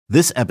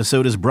This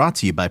episode is brought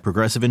to you by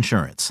Progressive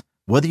Insurance.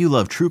 Whether you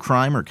love true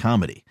crime or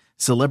comedy,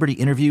 celebrity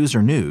interviews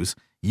or news,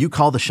 you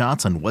call the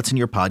shots on what's in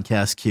your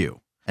podcast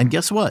queue. And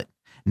guess what?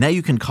 Now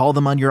you can call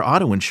them on your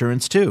auto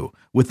insurance too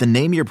with the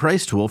Name Your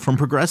Price tool from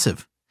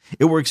Progressive.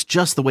 It works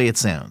just the way it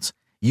sounds.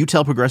 You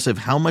tell Progressive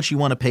how much you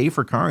want to pay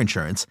for car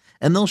insurance,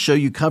 and they'll show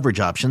you coverage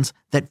options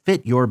that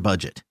fit your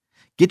budget.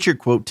 Get your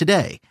quote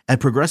today at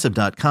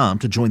Progressive.com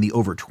to join the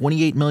over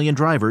 28 million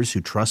drivers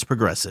who trust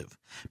Progressive.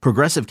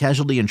 Progressive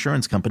Casualty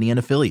Insurance Company and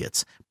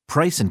Affiliates.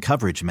 Price and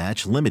coverage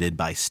match limited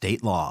by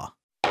state law.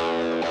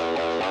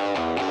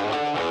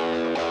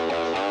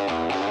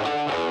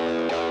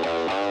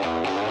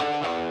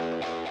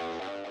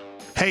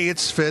 Hey,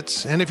 it's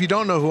Fitz, and if you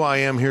don't know who I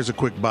am, here's a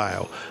quick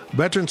bio.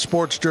 Veteran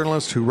sports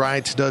journalist who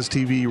writes, does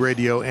TV,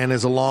 radio, and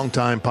is a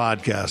longtime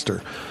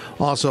podcaster.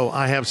 Also,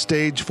 I have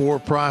stage 4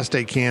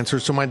 prostate cancer,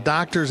 so my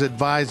doctors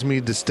advised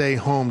me to stay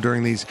home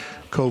during these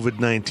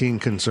COVID-19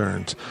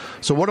 concerns.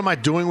 So what am I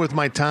doing with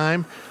my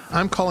time?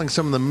 I'm calling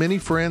some of the many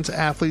friends,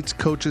 athletes,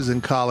 coaches,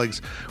 and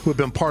colleagues who have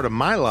been part of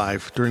my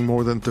life during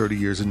more than 30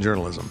 years in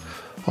journalism.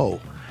 Oh,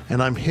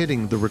 and I'm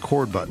hitting the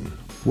record button.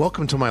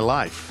 Welcome to my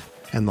life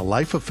and the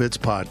Life of Fitz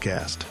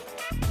podcast.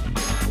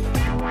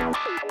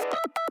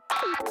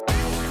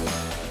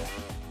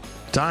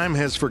 Time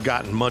has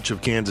forgotten much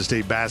of Kansas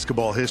State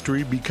basketball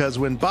history because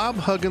when Bob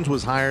Huggins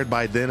was hired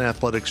by then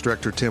athletics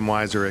director Tim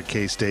Weiser at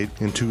K-State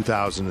in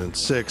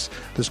 2006,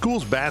 the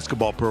school's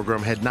basketball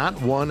program had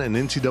not won an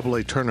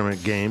NCAA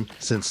tournament game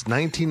since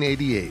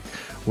 1988,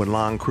 when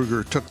Lon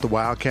Kruger took the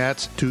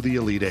Wildcats to the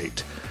Elite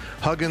Eight.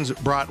 Huggins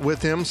brought with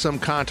him some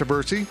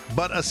controversy,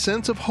 but a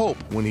sense of hope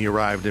when he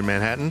arrived in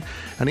Manhattan,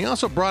 and he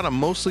also brought a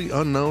mostly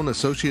unknown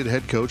associate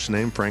head coach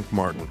named Frank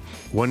Martin.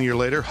 1 year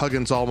later,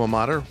 Huggins' alma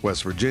mater,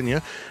 West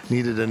Virginia,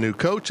 needed a new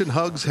coach, and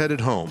Huggs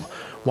headed home.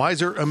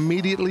 Weiser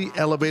immediately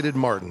elevated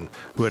Martin,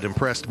 who had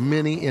impressed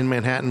many in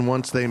Manhattan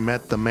once they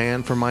met the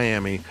man from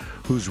Miami,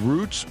 whose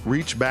roots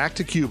reach back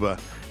to Cuba,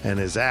 and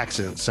his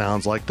accent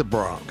sounds like the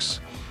Bronx.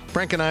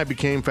 Frank and I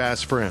became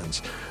fast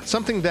friends,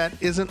 something that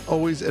isn't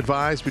always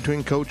advised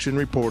between coach and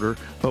reporter,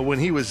 but when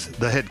he was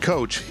the head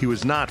coach, he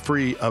was not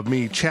free of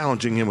me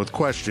challenging him with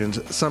questions,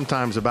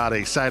 sometimes about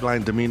a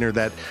sideline demeanor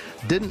that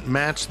didn't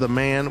match the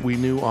man we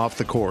knew off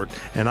the court,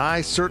 and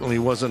I certainly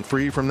wasn't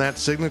free from that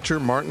signature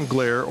Martin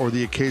glare or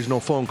the occasional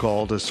phone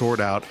call to sort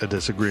out a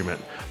disagreement.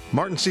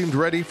 Martin seemed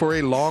ready for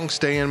a long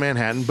stay in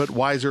Manhattan, but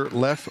Weiser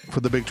left for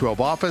the Big 12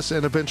 office,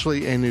 and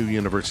eventually a new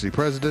university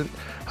president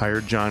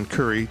hired John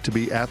Currie to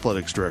be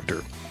athletics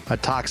director. A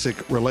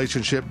toxic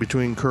relationship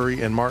between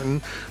Currie and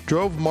Martin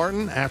drove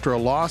Martin, after a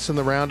loss in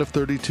the round of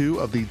 32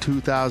 of the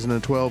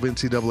 2012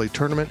 NCAA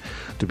tournament,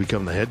 to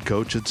become the head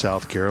coach at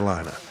South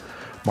Carolina.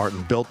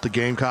 Martin built the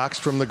Gamecocks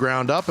from the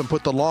ground up and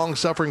put the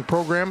long-suffering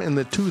program in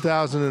the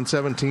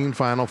 2017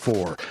 Final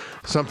Four,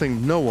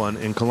 something no one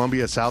in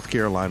Columbia, South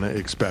Carolina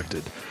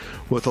expected.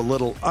 With a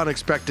little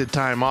unexpected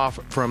time off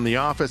from the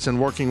office and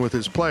working with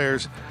his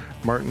players,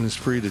 Martin is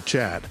free to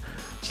chat,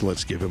 so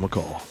let's give him a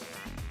call.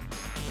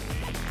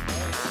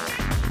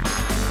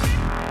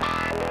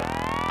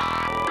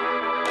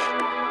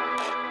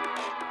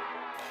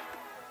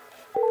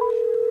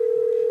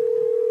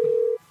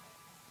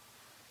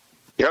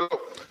 Hello.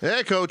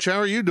 Hey, Coach, how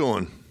are you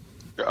doing?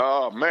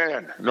 Oh,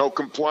 man, no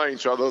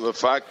complaints other than the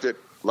fact that,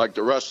 like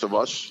the rest of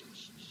us,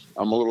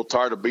 I'm a little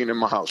tired of being in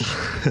my house.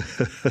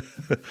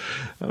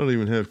 I don't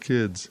even have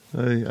kids.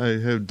 I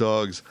have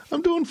dogs.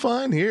 I'm doing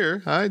fine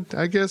here. I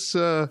guess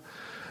I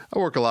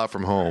work a lot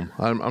from home.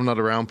 I'm not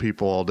around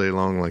people all day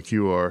long like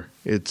you are.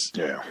 It's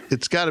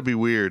got to be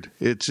weird.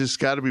 It's just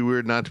got to be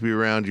weird not to be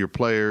around your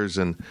players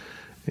and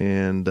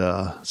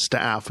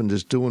staff and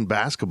just doing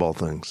basketball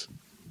things.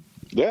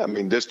 Yeah, I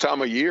mean, this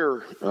time of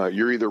year,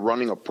 you're either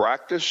running a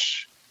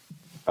practice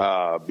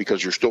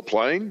because you're still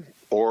playing,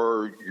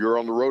 or you're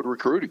on the road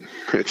recruiting.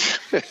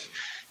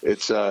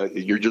 It's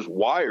you're just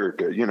wired,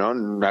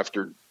 and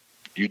after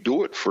you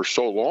do it for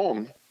so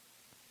long,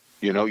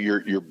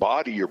 your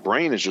body, your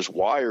brain is just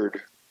wired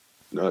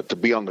to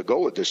be on the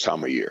go at this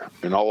time of year.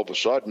 And all of a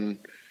sudden,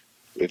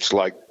 it's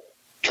like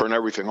turn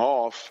everything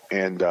off,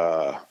 and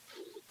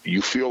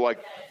you feel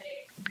like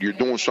you're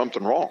doing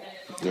something wrong.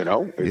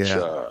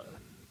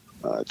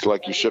 It's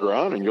like you sit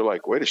around and you're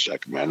like, wait a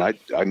second, man,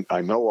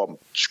 I know I'm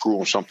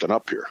screwing something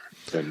up here.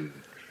 And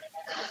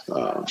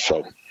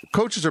so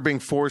coaches are being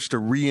forced to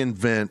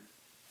reinvent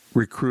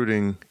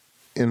recruiting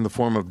in the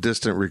form of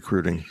distant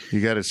recruiting. You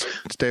got to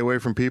stay away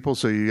from people,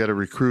 so you got to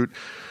recruit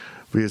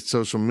via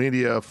social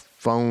media,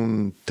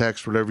 phone,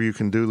 text, whatever you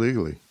can do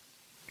legally.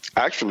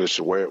 Actually, it's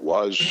the way it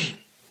was,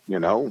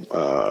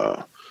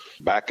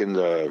 back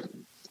in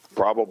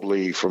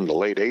probably from the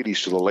late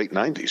 80s to the late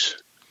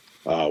 90s.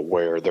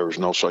 Where there was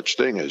no such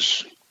thing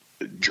as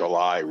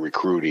July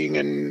recruiting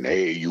and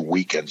AAU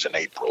weekends in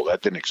April.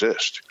 That didn't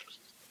exist.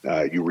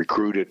 You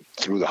recruited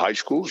through the high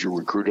schools, you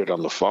recruited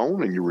on the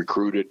phone, and you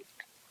recruited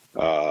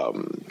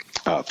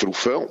through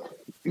film.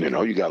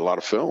 You got a lot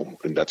of film,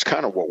 and that's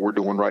kind of what we're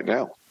doing right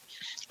now.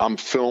 I'm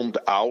filmed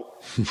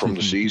out from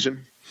the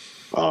season.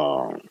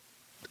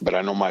 But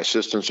I know my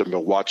assistants have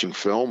been watching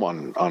film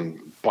on a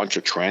bunch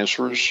of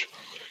transfers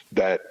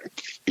that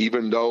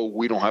even though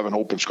we don't have an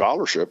open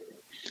scholarship,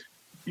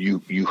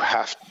 you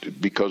have to,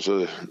 because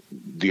of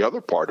the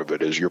other part of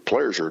it is your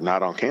players are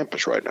not on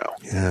campus right now.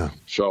 Yeah.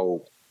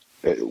 So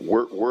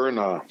we're in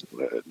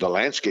the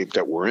landscape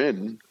that we're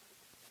in.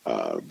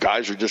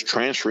 Guys are just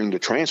transferring to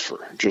transfer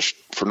just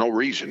for no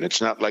reason.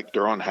 It's not like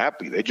they're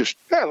unhappy. They just,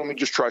 let me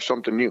just try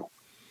something new.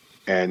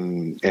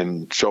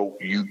 And so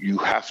you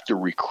have to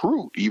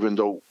recruit, even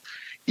though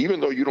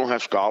you don't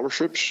have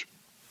scholarships,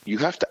 you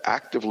have to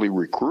actively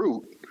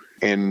recruit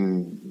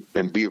and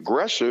be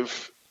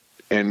aggressive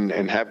and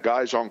have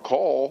guys on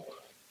call,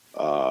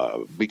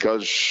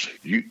 because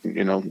you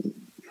know,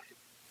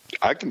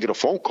 I can get a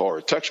phone call or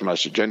a text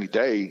message any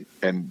day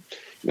and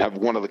have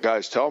one of the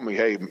guys tell me,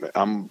 hey,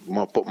 I'm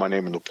going to put my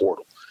name in the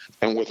portal.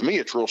 And with me,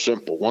 it's real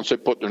simple. Once they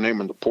put their name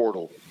in the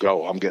portal,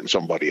 I'm getting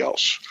somebody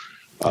else.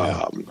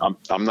 Yeah.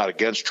 I'm not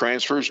against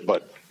transfers,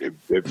 but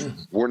if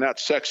we're not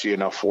sexy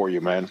enough for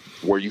you, man,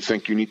 where you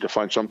think you need to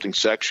find something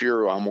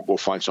sexier, I'm going to go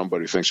find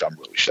somebody who thinks I'm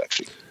really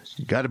sexy.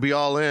 You got to be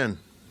all in.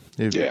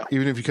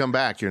 Even if you come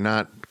back, you're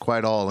not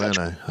quite all in,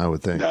 I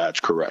would think. That's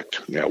correct.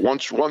 Yeah.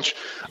 Once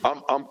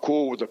I'm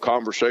cool with the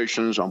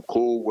conversations. I'm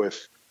cool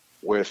with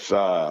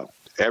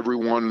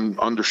everyone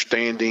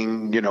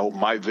understanding, you know,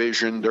 my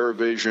vision, their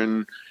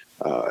vision.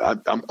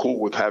 I'm cool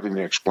with having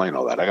to explain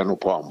all that. I got no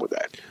problem with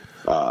that.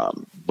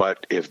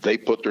 But if they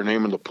put their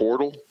name in the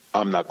portal,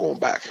 I'm not going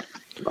back.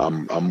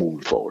 I'm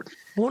moving forward.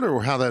 I wonder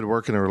how that'd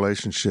work in a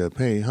relationship.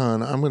 Hey,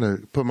 hon, I'm going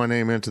to put my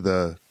name into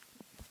the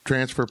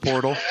transfer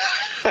portal.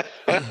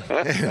 And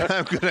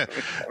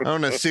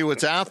I'm gonna see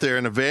what's out there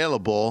and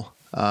available.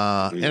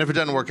 And if it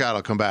doesn't work out,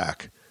 I'll come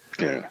back.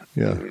 Yeah.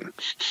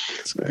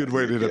 It's a good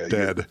way to end up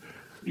dead.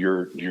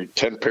 Your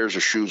 10 pairs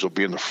of shoes will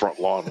be in the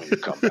front lawn when you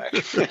come back.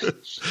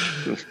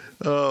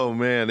 Oh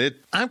man,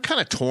 I'm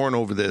kind of torn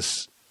over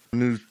this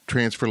new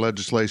transfer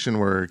legislation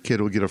where a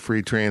kid will get a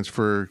free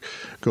transfer,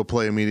 go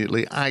play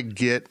immediately. I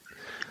get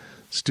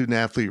student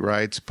athlete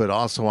rights, but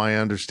also I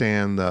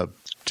understand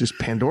just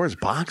Pandora's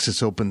box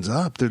this opens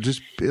up.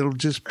 It'll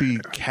just be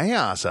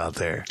chaos out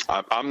there.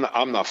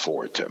 I'm not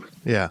for it, Tim.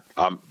 Yeah.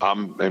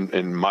 I'm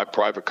in my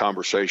private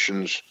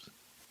conversations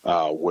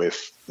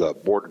with the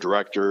board of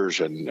directors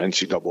and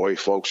NCAA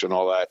folks and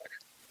all that.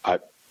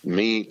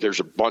 There's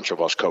a bunch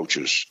of us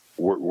coaches.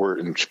 We're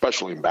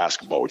especially in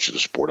basketball, which is a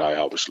sport I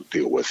obviously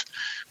deal with.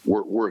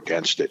 We're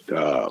against it.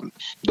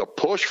 The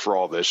push for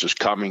all this is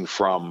coming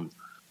from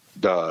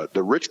the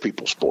rich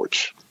people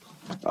sports.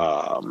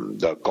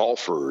 The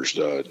golfers,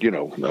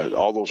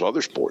 all those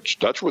other sports.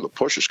 That's where the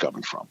push is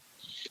coming from,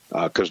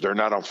 because they're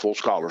not on full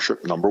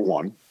scholarship. Number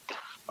one.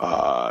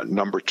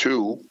 Number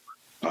two,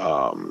 they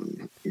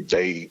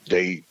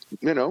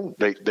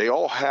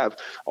all have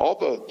all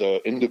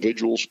the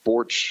individual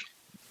sports.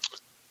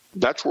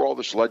 That's where all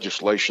this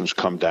legislation's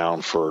come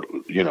down for,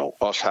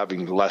 us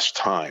having less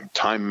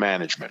time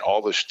management,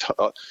 all this.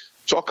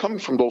 It's all coming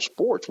from those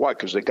sports. Why?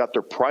 Because they got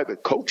their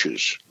private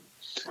coaches.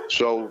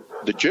 So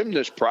the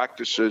gymnast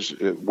practices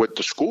with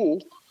the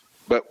school,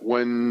 but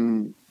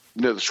when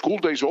the school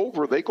day's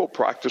over, they go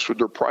practice with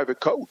their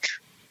private coach.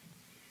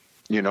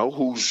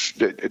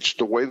 It's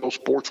the way those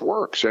sports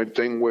work. Same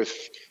thing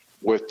with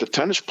the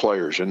tennis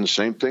players, and the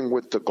same thing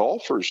with the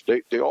golfers.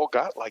 They all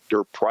got like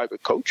their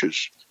private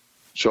coaches.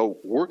 So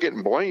we're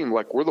getting blamed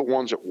like we're the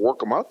ones that work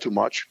them out too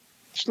much.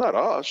 It's not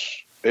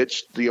us.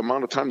 It's the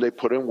amount of time they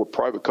put in with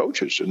private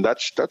coaches, and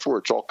that's where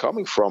it's all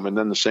coming from. And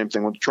then the same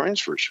thing with the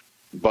transfers.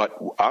 But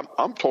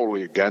I'm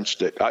totally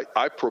against it.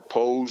 I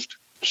proposed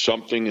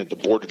something at the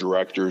board of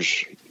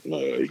directors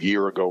a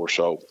year ago or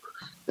so,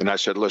 and I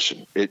said,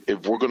 listen,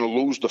 if we're going to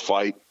lose the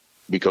fight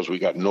because we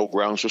got no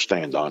grounds to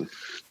stand on,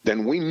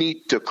 then we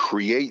need to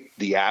create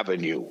the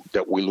avenue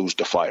that we lose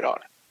the fight on.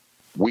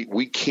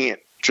 We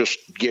can't just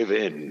give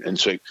in and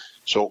say.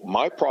 So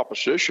my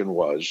proposition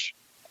was,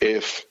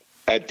 if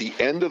at the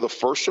end of the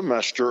first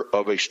semester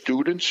of a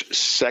student's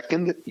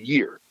second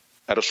year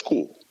at a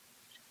school,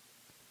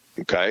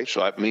 okay,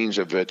 so that means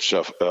if it's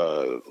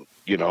a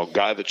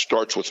guy that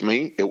starts with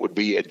me, it would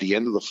be at the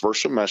end of the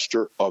first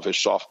semester of his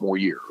sophomore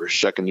year or his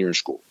second year in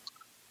school.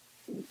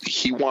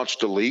 He wants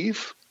to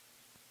leave.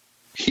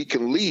 He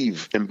can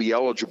leave and be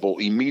eligible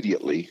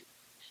immediately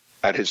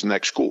at his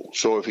next school.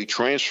 So if he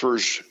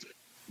transfers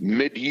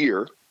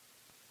mid-year,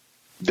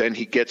 then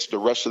he gets the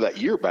rest of that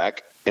year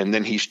back, and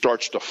then he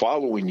starts the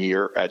following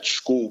year at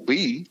school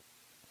B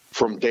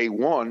from day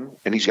one,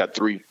 and he's got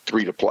three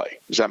to play.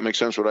 Does that make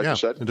sense what I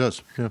just said? It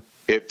does. Yeah.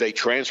 If they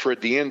transfer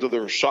at the end of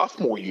their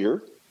sophomore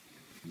year,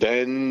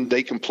 then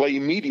they can play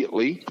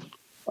immediately,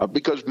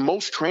 because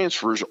most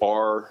transfers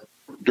are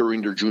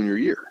during their junior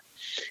year.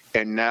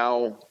 And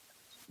now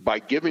by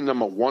giving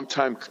them a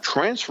one-time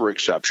transfer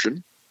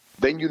exception,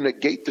 then you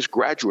negate this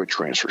graduate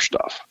transfer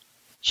stuff.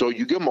 So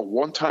you give them a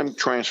one-time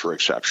transfer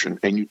exception,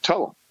 and you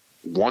tell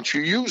them, once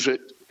you use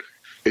it,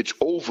 it's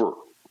over.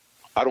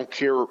 I don't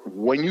care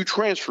when you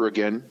transfer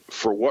again,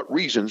 for what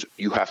reasons,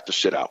 you have to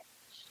sit out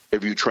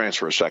if you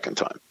transfer a second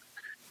time.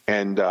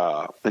 And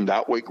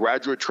that way,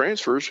 graduate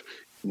transfers,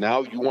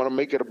 now you want to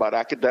make it about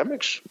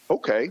academics?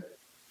 Okay.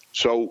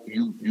 So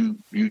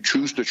you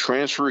choose to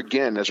transfer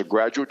again as a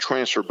graduate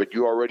transfer, but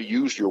you already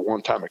used your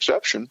one-time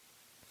exception.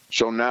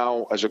 So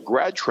now as a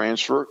grad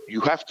transfer,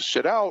 you have to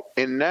sit out,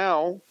 and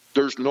now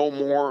there's no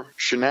more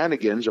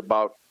shenanigans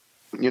about,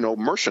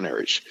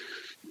 mercenaries.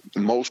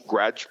 Most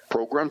grad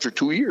programs are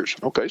 2 years.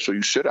 Okay, so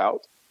you sit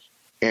out,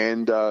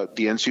 and the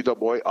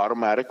NCAA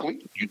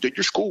automatically, you did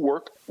your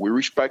schoolwork, we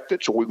respect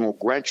it, so we're going to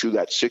grant you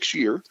that 6th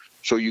year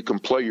so you can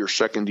play your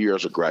second year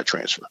as a grad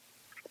transfer.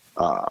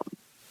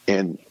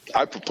 And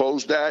I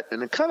proposed that,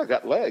 and it kind of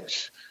got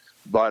legs,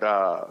 but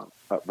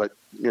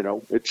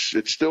it's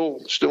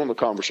still in the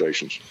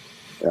conversations.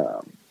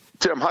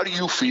 Tim, how do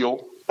you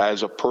feel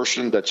as a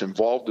person that's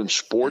involved in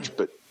sports,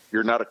 but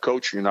you're not a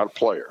coach, you're not a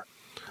player?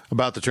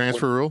 About the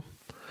transfer rule?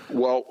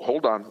 Well,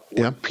 hold on.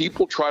 When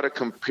people try to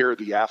compare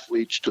the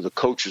athletes to the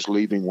coaches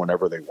leaving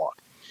whenever they want,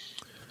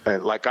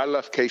 and like I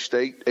left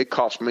K-State, it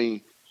cost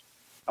me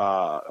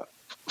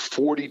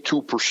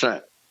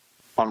 42%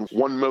 on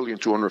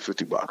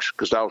 $1,250,000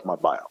 because that was my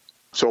buyout.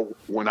 So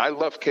when I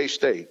left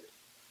K-State,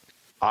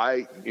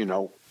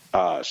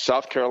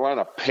 South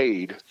Carolina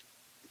paid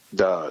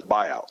the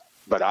buyout,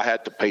 but I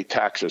had to pay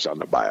taxes on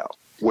the buyout,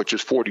 which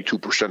is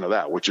 42% of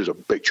that, which is a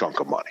big chunk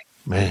of money.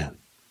 Man.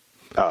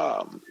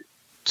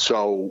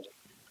 So,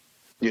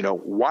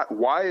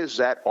 why is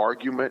that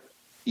argument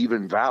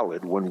even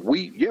valid when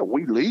we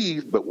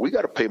leave, but we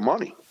got to pay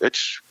money?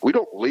 We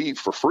don't leave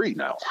for free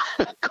now.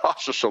 It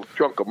costs us a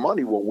chunk of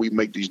money when we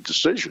make these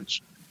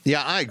decisions.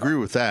 Yeah, I agree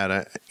with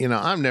that.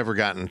 I've never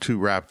gotten too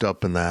wrapped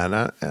up in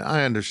that.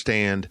 I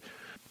understand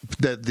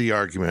that the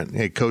argument,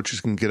 hey,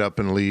 coaches can get up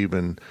and leave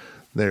and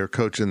they're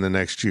coaching the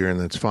next year and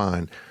that's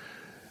fine.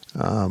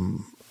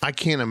 I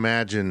can't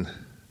imagine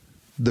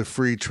the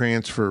free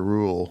transfer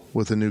rule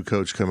with a new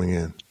coach coming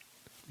in.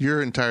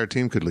 Your entire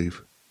team could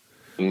leave.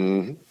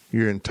 Mm-hmm.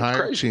 Your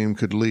entire team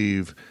could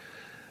leave,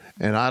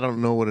 and I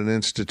don't know what an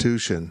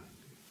institution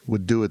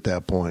would do at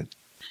that point.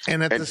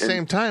 And at the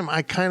same time,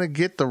 I kind of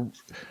get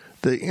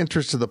the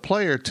interest of the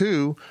player,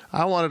 too.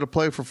 I wanted to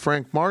play for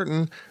Frank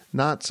Martin,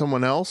 not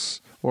someone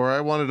else, or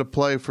I wanted to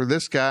play for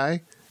this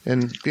guy,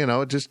 and,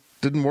 it just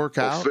didn't work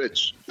out.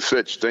 Fitz,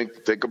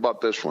 think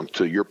about this one,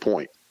 to your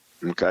point,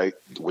 okay,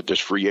 with this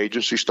free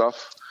agency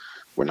stuff.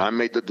 When I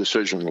made the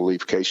decision to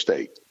leave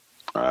K-State,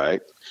 all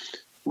right,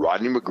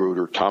 Rodney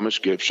Magruder, Thomas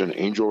Gibson,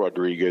 Angel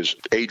Rodriguez,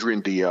 Adrian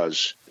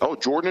Diaz,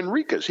 Jordan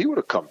Enriquez, he would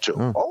have come too.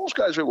 All those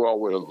guys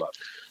would have left.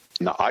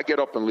 Now, I get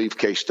up and leave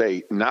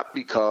K-State not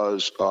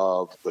because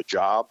of the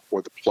job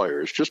or the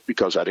players, just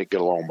because I didn't get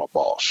along with my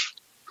boss.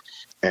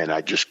 And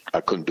I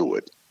couldn't do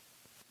it.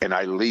 And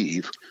I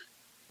leave.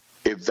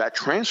 If that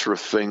transfer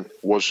thing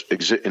was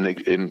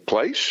in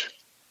place,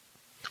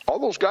 all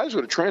those guys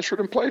would have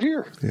transferred and played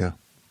here. Yeah.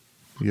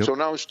 Yep. So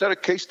now instead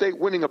of K-State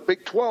winning a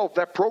Big 12,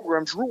 that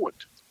program's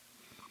ruined.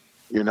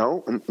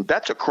 And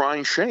that's a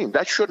crying shame.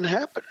 That shouldn't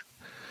happen.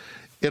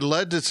 It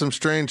led to some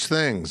strange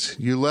things.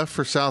 You left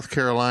for South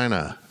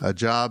Carolina, a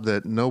job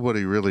that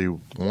nobody really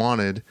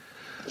wanted.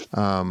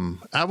 I've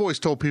always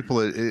told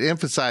people it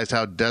emphasized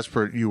how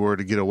desperate you were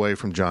to get away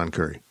from John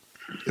Currie.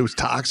 It was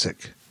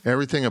toxic.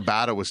 Everything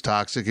about it was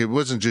toxic. It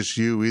wasn't just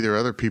you either.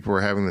 Other people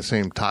were having the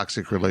same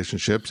toxic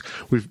relationships.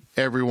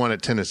 Everyone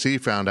at Tennessee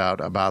found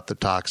out about the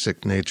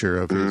toxic nature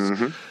of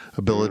his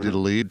ability to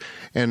lead.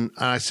 And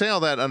I say all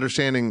that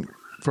understanding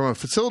from a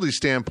facility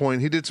standpoint,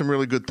 he did some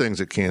really good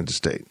things at Kansas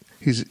State.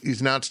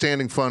 He's an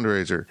outstanding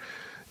fundraiser.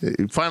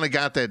 He finally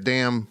got that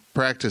damn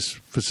practice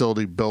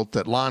facility built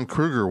that Lon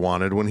Kruger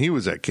wanted when he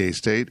was at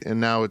K-State, and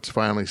now it's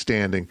finally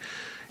standing.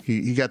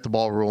 He got the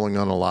ball rolling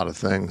on a lot of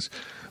things.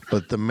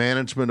 But the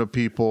management of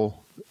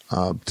people,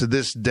 to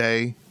this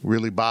day,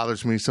 really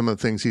bothers me. Some of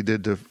the things he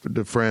did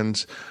to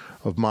friends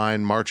of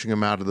mine, marching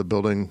him out of the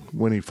building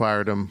when he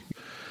fired him.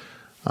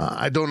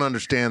 I don't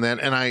understand that.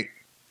 And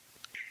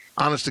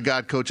honest to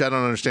God, Coach, I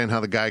don't understand how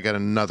the guy got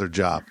another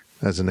job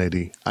as an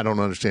AD. I don't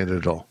understand it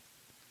at all.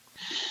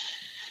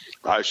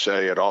 I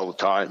say it all the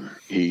time.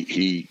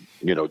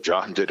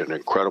 John did an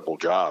incredible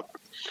job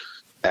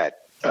at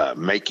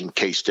making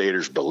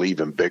K-Staters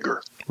believe in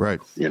bigger. Right.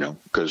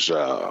 Because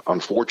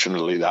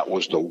unfortunately that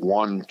was the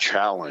one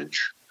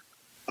challenge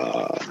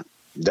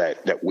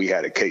that we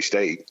had at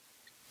K-State,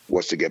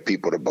 was to get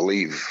people to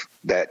believe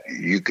that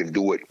you can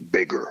do it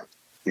bigger,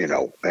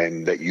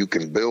 and that you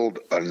can build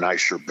a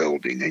nicer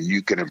building and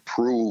you can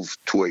improve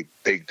to a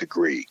big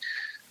degree,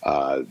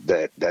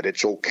 that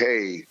it's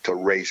okay to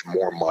raise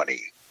more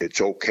money. It's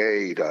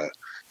okay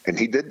and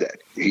he did that.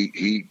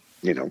 He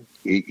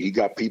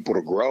got people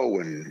to grow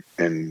and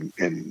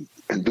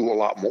do a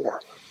lot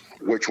more,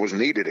 which was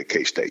needed at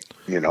K-State,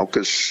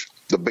 because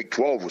the Big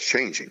 12 was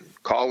changing.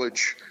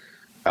 College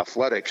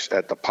athletics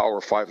at the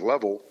Power 5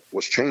 level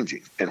was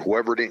changing, and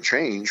whoever didn't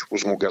change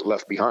was going to get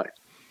left behind.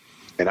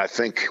 And I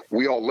think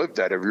we all lived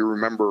that. If you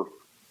remember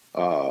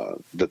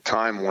the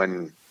time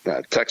when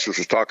Texas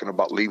was talking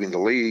about leaving the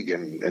league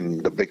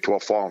and the Big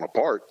 12 falling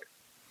apart,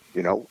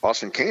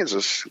 us in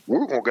Kansas, we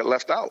were going to get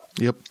left out.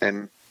 Yep.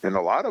 And And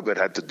a lot of it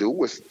had to do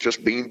with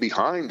just being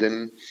behind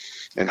and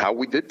how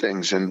we did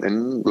things.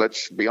 And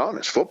let's be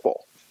honest,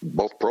 football,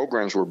 both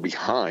programs were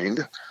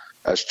behind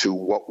as to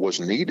what was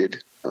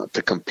needed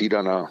to compete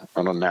on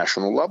a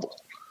national level.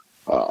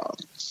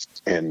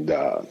 And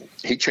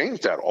he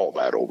changed all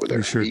that over there.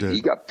 He sure did.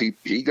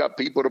 He got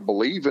people to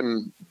believe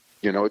in,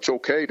 it's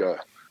okay to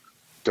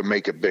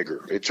make it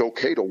bigger. It's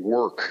okay to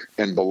work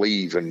and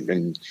believe,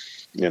 and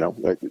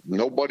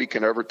nobody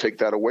can ever take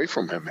that away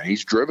from him. And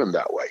he's driven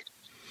that way.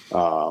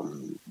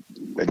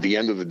 At the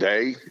end of the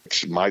day,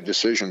 it's my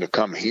decision to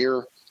come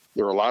here.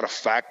 There are a lot of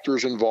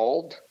factors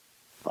involved.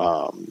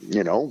 I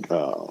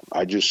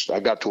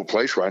got to a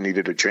place where I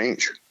needed to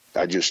change.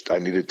 I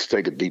needed to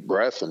take a deep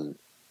breath and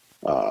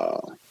I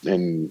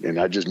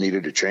just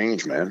needed to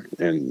change, man.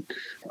 And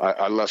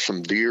I left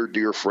some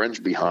dear friends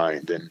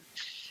behind, and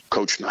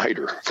Coach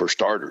Snyder, for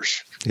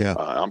starters. Yeah.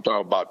 I'm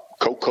talking about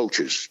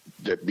co-coaches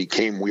that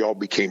we all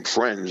became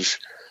friends.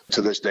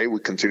 To this day, we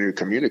continue to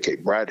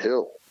communicate. Brad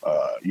Hill,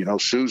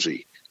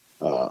 Susie,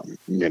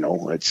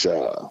 it's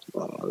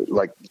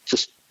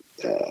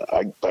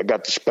I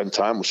got to spend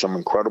time with some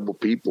incredible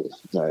people.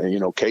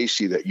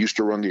 Casey, that used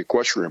to run the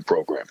equestrian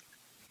program.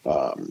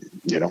 I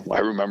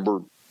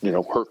remember,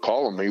 her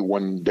calling me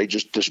when they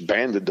just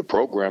disbanded the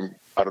program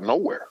out of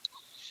nowhere,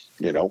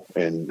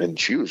 and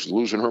she was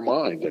losing her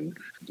mind. And,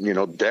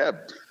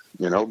 Deb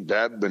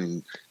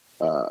and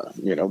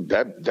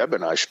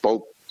I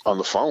spoke on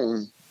the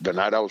phone the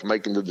night I was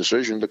making the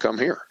decision to come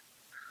here.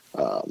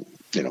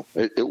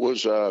 It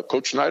was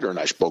Coach Snyder and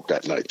I spoke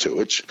that night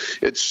too. It's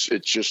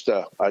just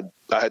I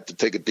had to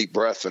take a deep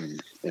breath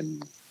and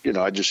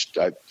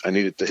I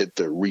needed to hit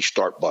the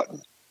restart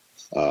button.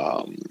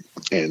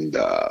 And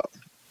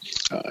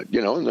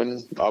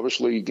then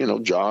obviously,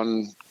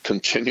 John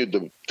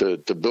continued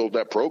to build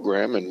that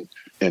program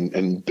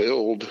and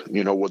build,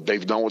 what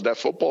they've done with that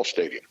football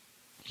stadium.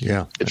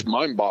 Yeah. It's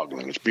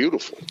mind-boggling. It's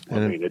beautiful.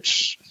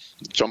 It's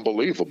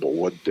unbelievable.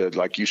 What,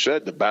 like you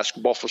said, the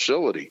basketball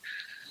facility,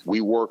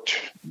 we worked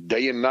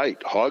day and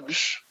night.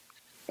 Hugs,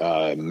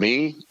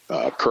 me,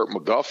 Kurt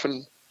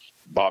McGuffin,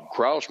 Bob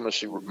Kraus,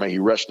 may he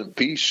rest in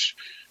peace,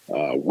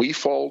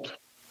 Weefald,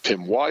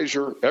 Tim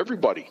Weiser,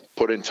 everybody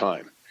put in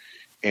time.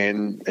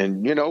 And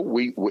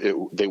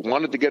they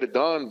wanted to get it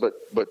done, but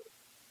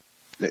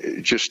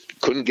it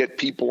just couldn't get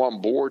people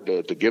on board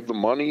to give the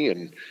money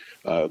and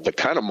the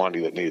kind of money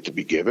that needed to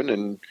be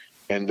given.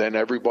 And then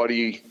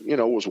everybody,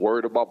 was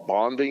worried about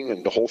bonding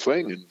and the whole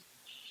thing. And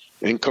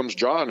in comes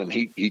John, and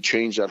he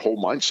changed that whole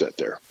mindset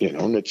there.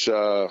 And it's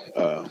a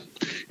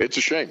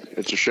shame.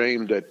 It's a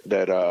shame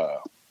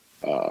that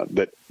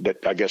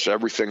I guess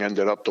everything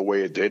ended up the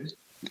way it did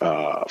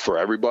for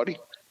everybody.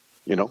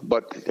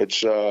 But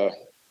it's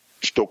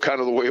still kind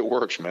of the way it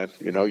works, man.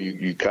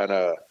 You kind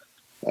of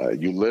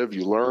you live,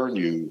 you learn,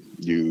 you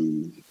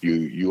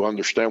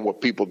understand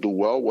what people do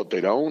well, what they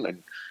don't,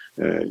 and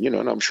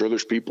and I'm sure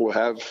there's people who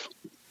have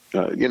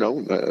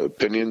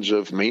opinions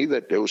of me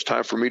that it was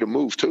time for me to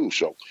move too.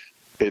 So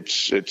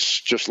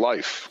it's just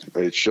life.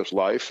 It's just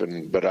life.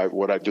 But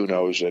what I do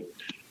know is that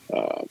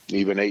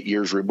even 8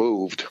 years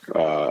removed,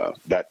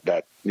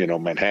 that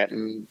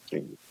Manhattan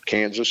and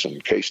Kansas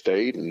and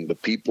K-State and the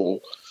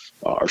people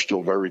are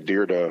still very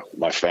dear to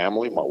my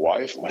family, my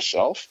wife,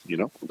 myself.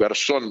 We've got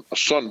a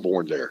son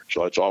born there,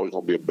 so it's always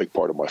going to be a big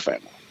part of my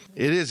family.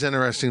 It is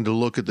interesting to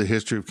look at the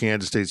history of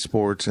Kansas State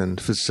sports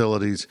and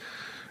facilities.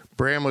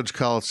 Bramlage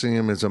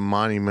Coliseum is a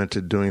monument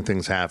to doing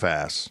things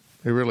half-ass.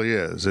 It really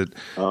is.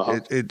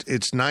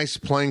 It's nice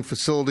playing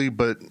facility,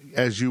 but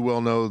as you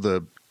well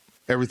know,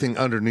 everything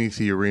underneath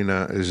the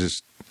arena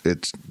is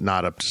it's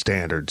not up to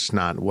standard. It's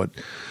not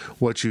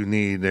what you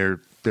need.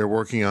 They're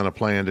working on a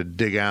plan to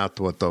dig out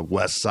the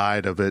west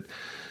side of it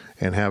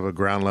and have a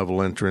ground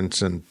level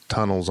entrance and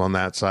tunnels on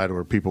that side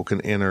where people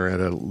can enter at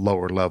a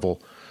lower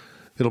level.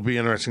 It'll be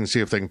interesting to see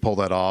if they can pull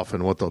that off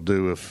and what they'll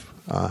do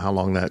how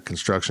long that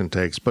construction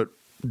takes. But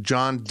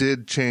John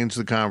did change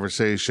the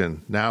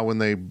conversation. Now when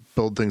they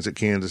build things at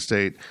Kansas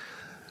State,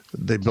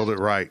 they build it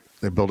right.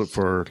 They build it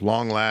for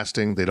long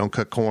lasting. They don't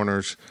cut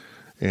corners,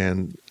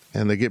 and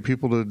they get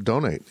people to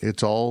donate.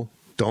 It's all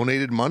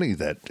donated money.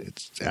 That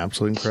it's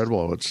absolutely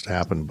incredible what's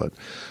happened. But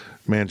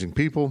managing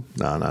people,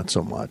 no, not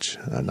so much.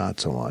 Not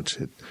so much.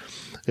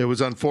 It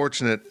was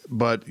unfortunate,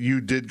 but you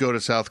did go to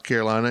South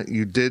Carolina.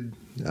 You did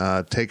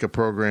take a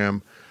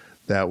program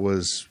that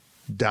was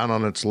down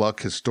on its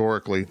luck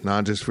historically,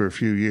 not just for a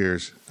few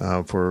years,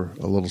 for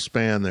a little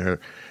span there,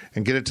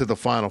 and get it to the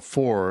Final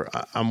Four.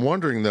 I'm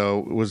wondering, though,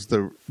 was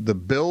the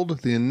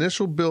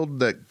initial build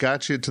that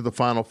got you to the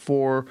Final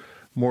Four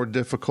more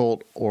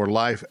difficult, or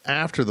life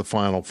after the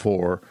Final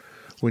Four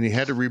when you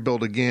had to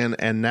rebuild again,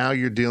 and now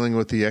you're dealing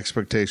with the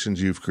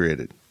expectations you've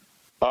created?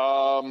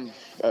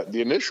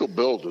 The initial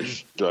build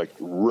was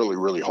really,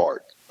 really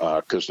hard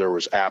because there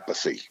was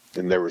apathy,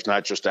 and there was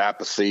not just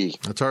apathy.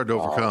 That's hard to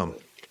overcome.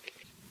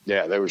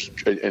 There was,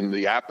 and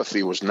the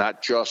apathy was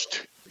not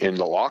just in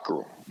the locker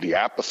room. The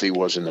apathy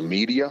was in the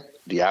media.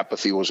 The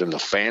apathy was in the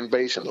fan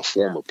base and the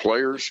former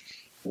players,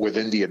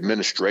 within the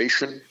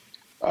administration.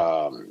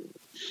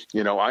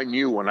 I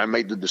knew when I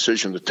made the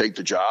decision to take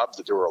the job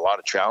that there were a lot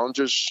of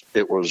challenges.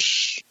 It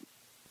was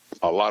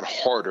a lot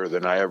harder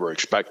than I ever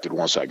expected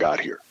once I got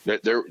here.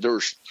 There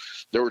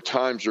were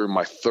times during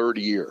my third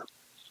year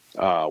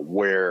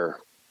where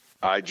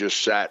I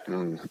just sat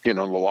in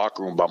the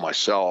locker room by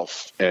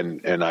myself,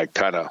 and I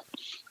kind of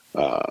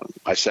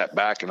I sat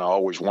back and I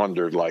always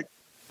wondered, like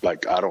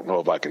I don't know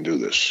if I can do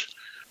this.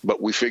 But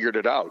we figured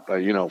it out.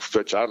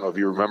 Fitz, I don't know if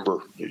you remember,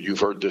 you've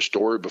heard this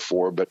story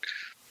before, but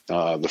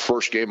the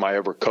first game I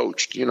ever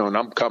coached, and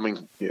I'm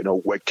coming,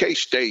 at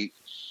K-State,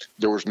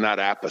 there was not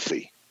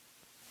apathy.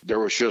 There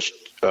was just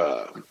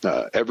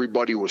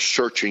everybody was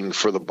searching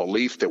for the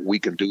belief that we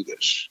can do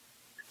this.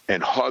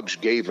 And Hugs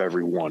gave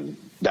everyone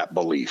that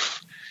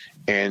belief.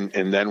 And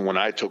then when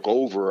I took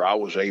over, I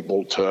was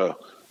able to,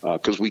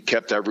 because we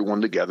kept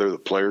everyone together, the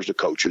players, the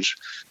coaches,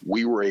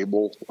 we were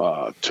able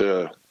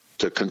to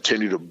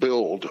continue to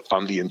build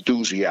on the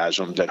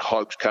enthusiasm that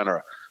Hugs kind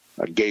of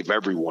gave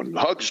everyone.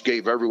 Hugs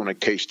gave everyone at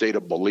K-State a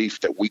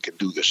belief that we could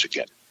do this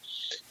again.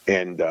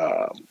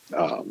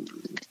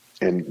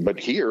 But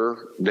here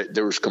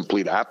there was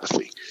complete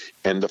apathy.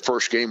 And the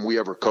first game we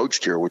ever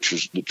coached here, which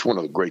is it's one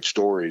of the great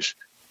stories,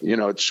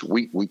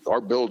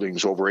 our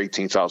building's over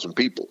 18,000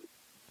 people.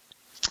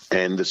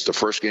 And it's the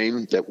first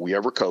game that we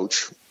ever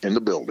coached in the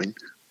building.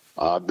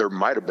 There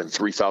might have been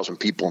 3,000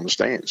 people in the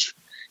stands.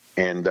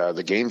 And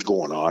the game's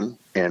going on,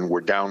 and we're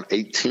down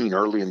 18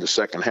 early in the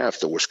second half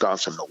to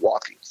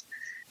Wisconsin-Milwaukee.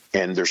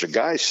 And there's a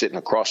guy sitting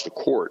across the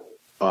court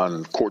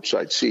on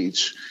courtside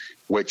seats,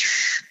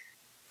 which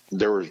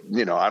there was,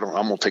 I'm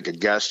going to take a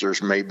guess.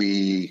 There's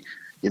maybe,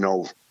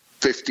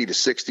 50 to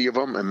 60 of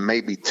them, and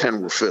maybe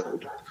 10 were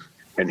filled.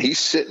 And he's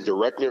sitting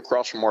directly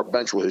across from our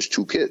bench with his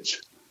two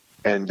kids.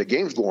 And the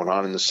game's going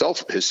on, and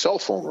his cell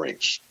phone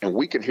rings, and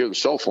we can hear the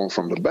cell phone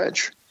from the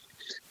bench.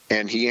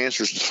 And he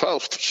answers the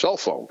cell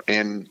phone,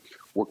 and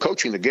we're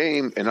coaching the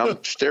game, and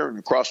I'm staring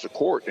across the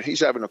court, and he's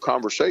having a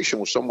conversation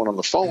with someone on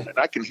the phone, and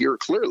I can hear it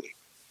clearly.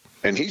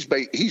 And he's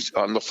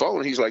on the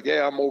phone. He's like,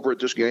 "Yeah, I'm over at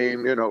this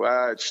game.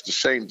 It's the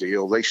same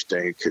deal. They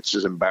stink. It's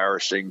just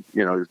embarrassing.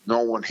 There's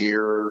no one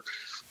here.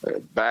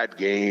 Bad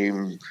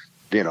game.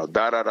 Da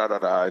da da da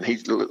da."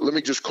 And let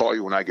me just call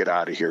you when I get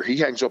out of here. He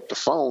hangs up the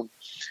phone,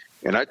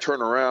 and I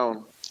turn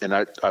around and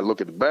I look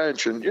at the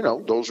bench, and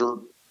those are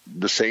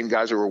the same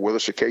guys that were with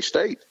us at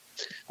K-State.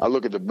 I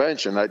look at the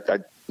bench, and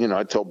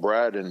I tell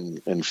Brad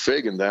and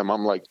Fig and them,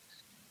 I'm like,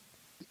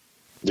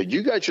 "Did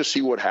you guys just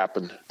see what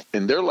happened?"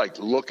 And they're like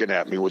looking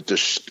at me with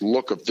this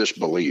look of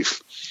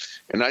disbelief.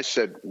 And I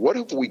said, "What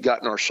have we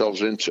gotten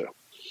ourselves into?"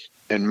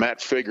 And Matt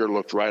Figger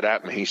looked right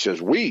at me. He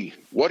says,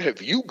 "What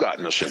have you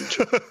gotten us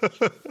into?"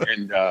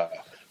 And,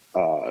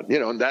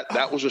 and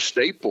that was a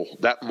staple.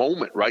 That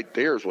moment right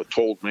there is what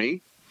told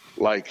me,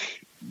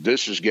 like,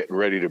 this is getting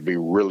ready to be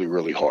really,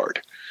 really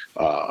hard.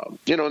 And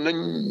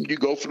then you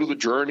go through the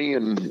journey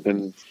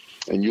and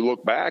you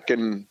look back,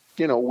 and,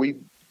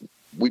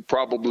 we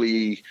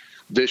probably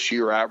this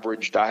year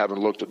averaged, I haven't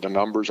looked at the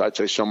numbers, I'd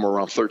say somewhere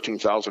around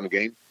 13,000 a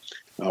game.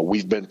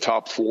 We've been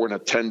top 4 in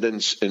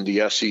attendance in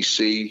the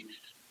SEC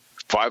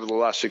 5 of the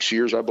last 6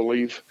 years, I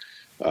believe.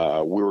 We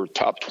were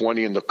top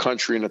 20 in the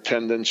country in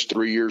attendance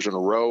 3 years in a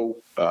row.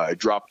 It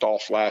dropped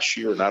off last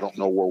year, and I don't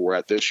know where we're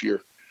at this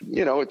year.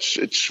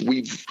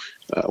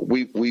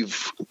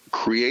 We've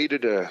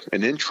created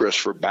an interest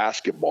for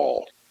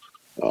basketball.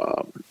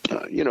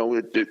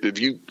 If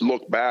you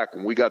look back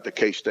when we got to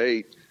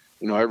K-State,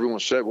 everyone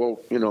said, well,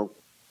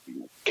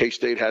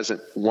 K-State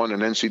hasn't won an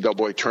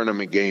NCAA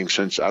tournament game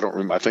since, I don't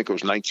remember, I think it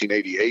was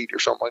 1988 or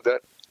something like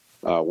that,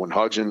 when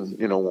Hugs and,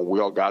 when we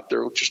all got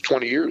there, which is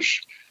 20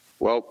 years.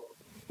 Well,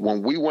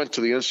 when we went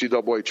to the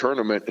NCAA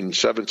tournament in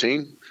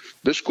 2017,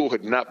 this school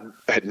had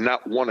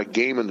not won a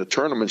game in the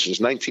tournament since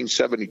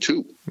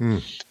 1972.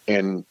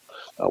 And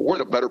we're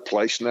in a better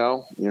place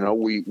now.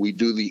 We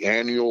do the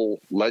annual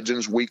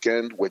Legends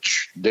Weekend,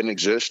 which didn't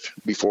exist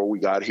before we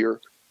got here.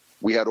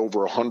 We had over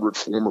 100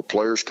 former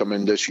players come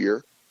in this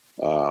year.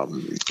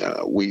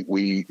 We've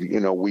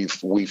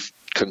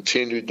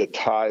continued to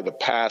tie the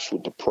past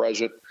with the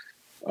present,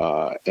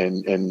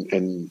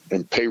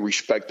 and pay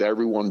respect to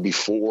everyone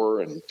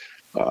before. And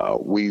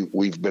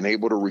we've been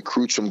able to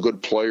recruit some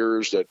good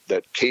players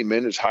that came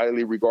in as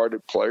highly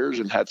regarded players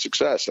and had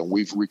success. And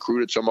we've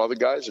recruited some other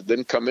guys that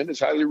didn't come in as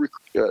highly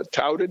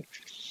touted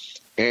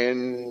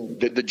and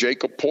did the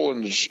Jacob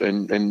pull-ins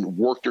and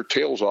worked their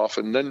tails off,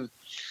 and then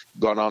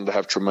gone on to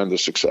have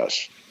tremendous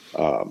success.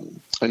 And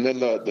then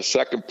the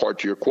second part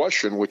to your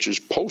question, which is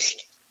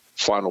post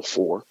Final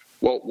Four.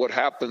 Well, what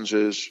happens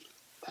is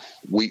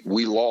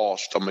we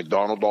lost a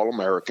McDonald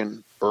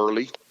All-American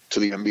early to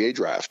the NBA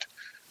draft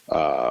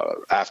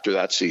after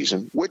that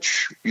season,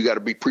 which you got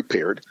to be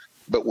prepared.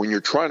 But when you're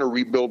trying to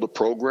rebuild a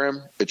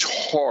program, it's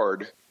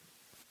hard.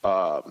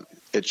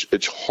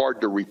 It's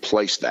hard to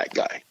replace that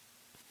guy.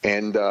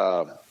 And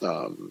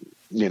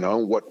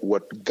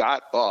what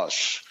got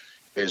us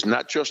is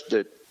not just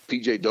that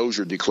P.J.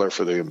 Dozier declared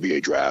for the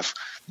NBA draft,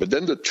 but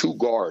then the two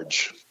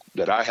guards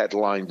that I had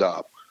lined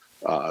up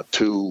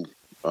to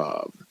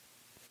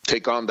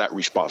take on that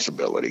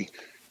responsibility,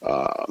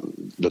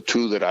 The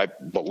two that I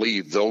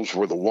believe those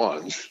were the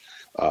ones.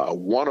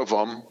 One of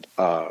them,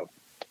 I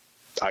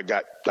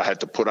had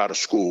to put out of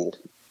school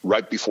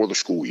right before the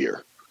school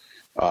year.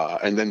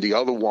 And then the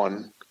other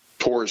one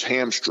tore his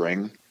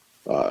hamstring,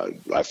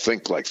 I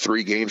think like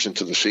 3 games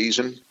into the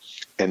season.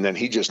 And then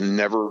he just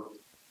never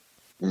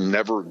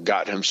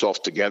got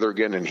himself together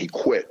again, and he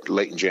quit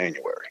late in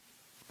January.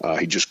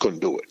 He just couldn't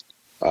do it.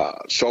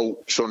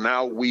 So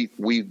now we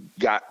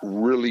got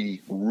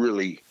really,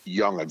 really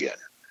young again.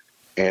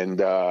 And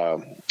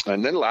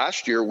then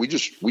last year we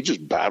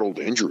just battled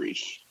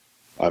injuries.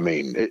 I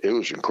mean, it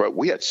was incredible.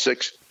 We had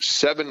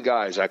 7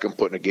 guys I can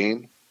put in a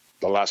game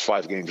the last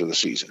 5 games of the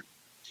season.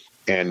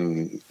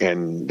 And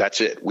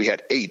that's it. We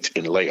had 8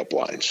 in layup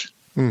lines,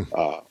 and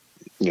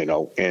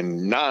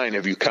 9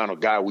 if you count a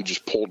guy we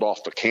just pulled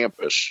off the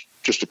campus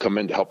just to come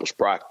in to help us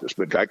practice.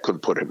 But I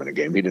couldn't put him in a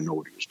game. He didn't know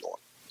what he was doing.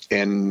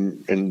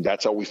 And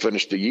that's how we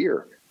finished the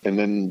year. And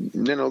then,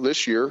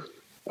 this year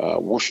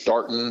we're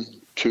starting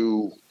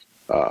to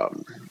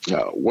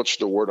what's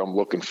the word I'm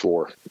looking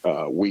for?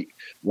 We've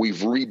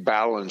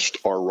rebalanced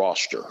our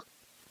roster.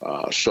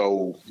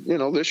 So,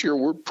 this year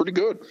we're pretty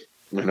good.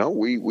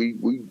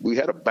 We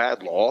had a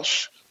bad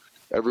loss.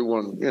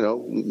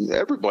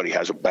 Everybody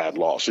has a bad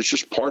loss. It's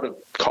just part of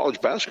college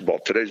basketball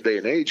today's day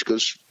and age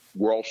because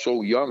we're all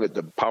so young at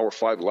the Power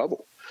 5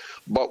 level.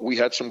 But we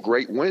had some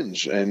great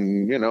wins,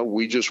 and,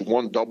 we just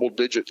won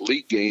double-digit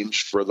league games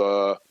for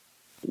the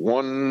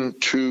 1,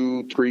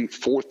 2, 3,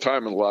 4th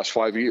time in the last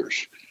 5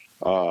 years.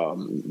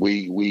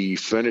 We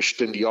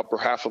finished in the upper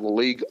half of the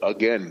league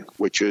again,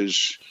 which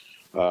is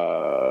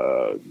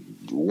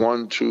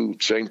 1, 2,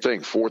 same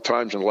thing, 4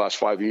 times in the last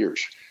 5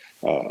 years.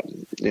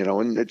 And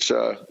it's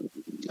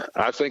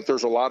I think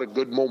there's a lot of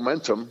good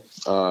momentum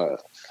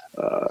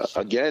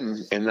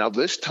again. And now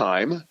this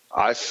time,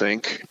 I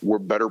think we're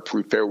better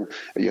prepared.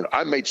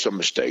 I made some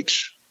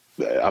mistakes.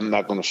 I'm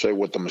not going to say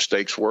what the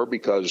mistakes were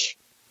because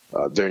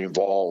they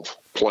involve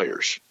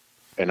players,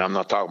 and I'm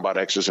not talking about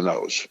X's and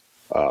O's.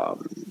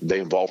 They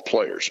involve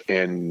players,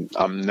 and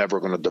I'm never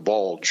going to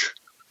divulge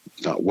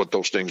what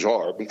those things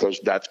are because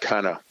that's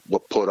kind of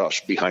what put us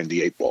behind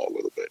the 8 ball a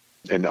little bit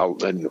and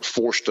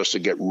forced us to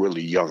get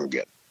really young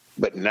again.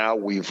 But now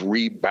we've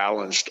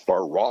rebalanced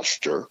our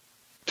roster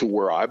to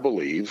where I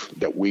believe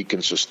that we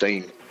can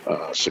sustain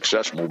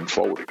success moving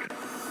forward again.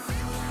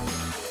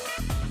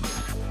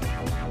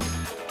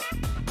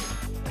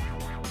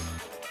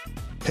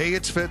 Hey,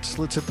 it's Fitz.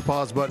 Let's hit the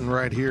pause button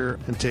right here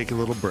and take a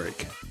little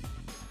break.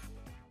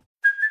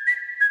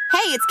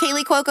 Hey, it's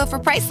Kaylee Cuoco for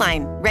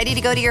Priceline. Ready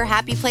to go to your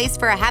happy place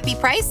for a happy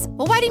price?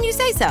 Well, why didn't you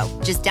say so?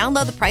 Just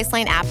download the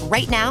Priceline app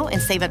right now and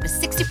save up to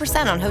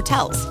 60% on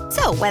hotels.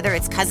 So whether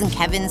it's Cousin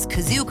Kevin's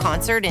Kazoo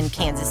Concert in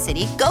Kansas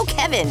City, go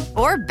Kevin,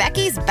 or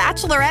Becky's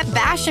Bachelorette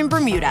Bash in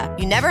Bermuda,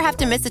 you never have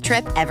to miss a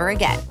trip ever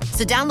again.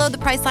 So download the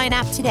Priceline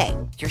app today.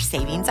 Your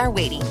savings are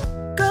waiting.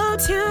 Go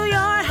to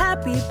your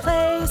happy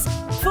place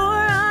for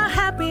a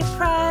happy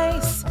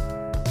price.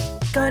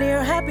 Go to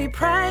your happy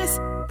price,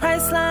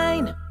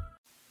 Priceline.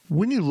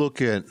 When you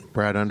look at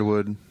Brad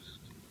Underwood,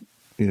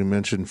 you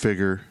mentioned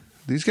Figger,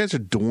 these guys are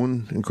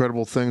doing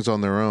incredible things on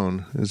their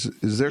own.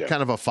 Is there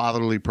kind of a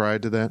fatherly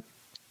pride to that?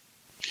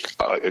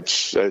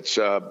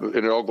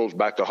 It all goes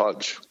back to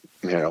Hudge.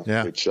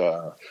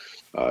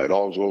 It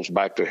all goes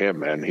back to him,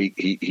 man.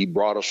 He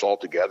brought us all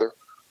together,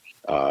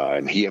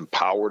 and he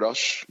empowered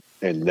us.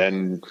 And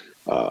then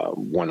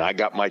when I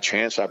got my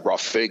chance, I brought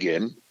Fig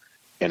in,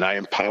 and I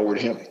empowered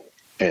him.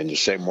 And the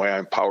same way I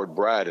empowered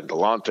Brad and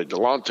Delonte.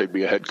 Delonte would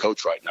be a head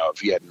coach right now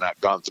if he had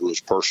not gone through his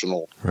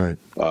personal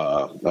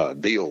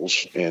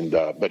deals.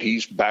 But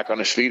he's back on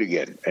his feet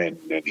again, and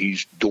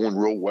he's doing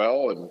real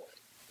well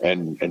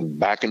and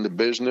back in the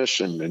business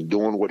and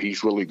doing what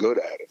he's really good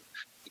at.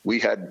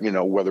 We had,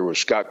 whether it was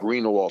Scott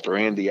Greenawalt or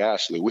Andy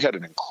Astley, we had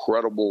an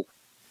incredible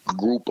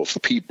group of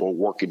people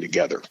working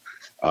together.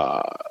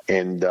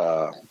 And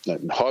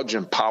Hudge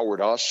empowered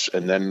us.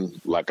 And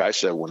then, like I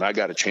said, when I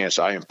got a chance,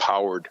 I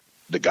empowered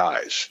the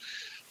guys.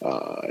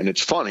 And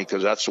it's funny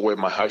because that's the way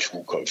my high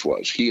school coach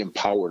was. He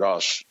empowered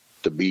us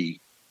to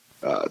be,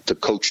 to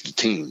coach the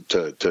team,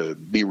 to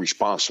be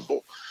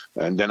responsible.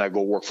 And then I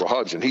go work for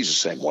Hudge, and he's the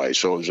same way.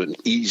 So it was an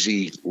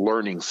easy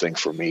learning thing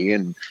for me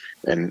and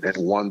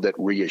one that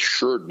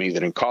reassured me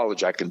that in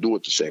college I can do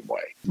it the same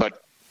way.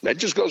 But that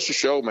just goes to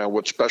show, man,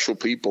 what special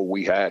people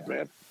we had,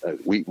 man.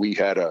 We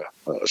had a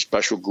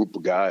special group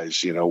of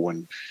guys,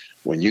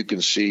 when you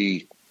can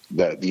see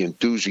the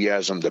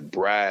enthusiasm that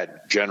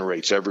Brad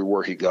generates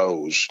everywhere he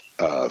goes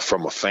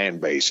from a fan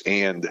base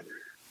and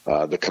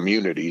the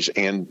communities,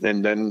 and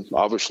then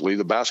obviously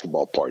the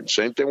basketball part.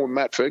 Same thing with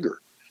Matt Figger.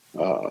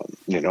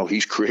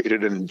 He's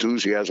created an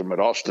enthusiasm at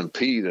Austin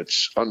Peay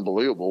that's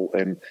unbelievable,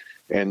 and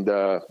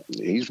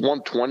he's won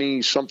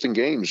 20-something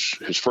games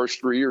his first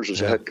 3 years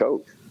as a head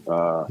coach.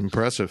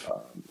 Impressive.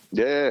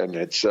 And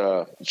it's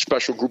a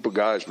special group of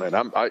guys, man.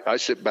 I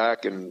sit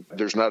back, and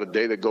there's not a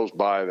day that goes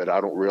by that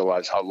I don't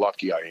realize how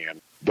lucky I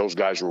am. Those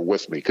guys were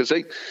with me because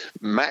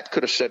Matt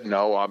could have said,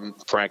 no, I'm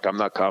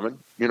not coming.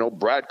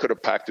 Brad could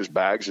have packed his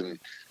bags and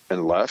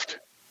left.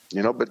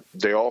 but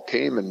they all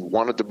came and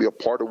wanted to be a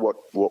part of what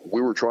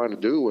we were trying to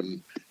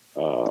do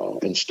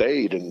and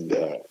stayed. And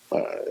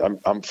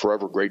I'm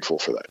forever grateful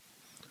for that.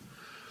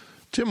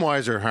 Tim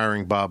Weiser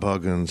hiring Bob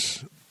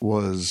Huggins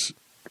was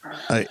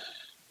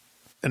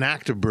an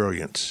act of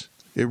brilliance.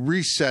 It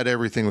reset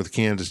everything with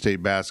Kansas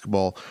State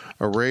basketball,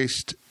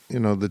 erased,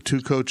 the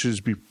two coaches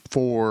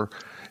before,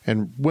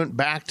 and went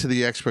back to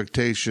the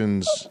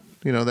expectations,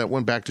 that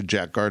went back to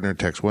Jack Gardner,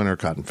 Tex Winter,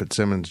 Cotton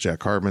Fitzsimmons,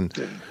 Jack Hartman.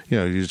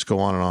 You just go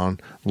on and on.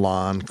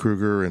 Lon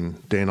Kruger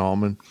and Dane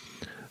Allman.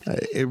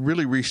 It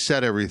really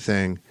reset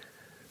everything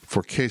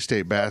for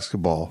K-State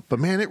basketball. But,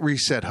 man, it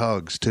reset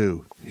Hugs,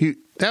 too.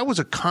 That was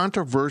a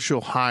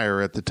controversial hire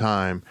at the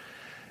time,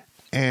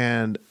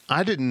 and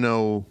I didn't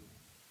know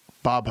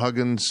Bob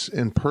Huggins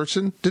in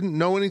person, didn't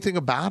know anything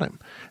about him.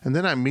 And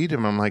then I meet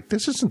him, I'm like,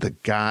 this isn't the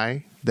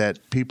guy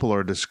that people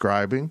are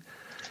describing.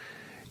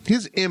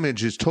 His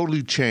image has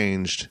totally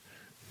changed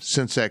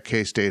since that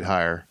K-State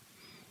hire.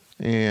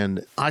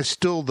 And I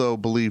still, though,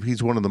 believe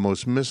he's one of the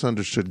most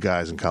misunderstood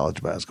guys in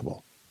college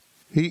basketball.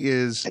 He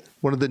is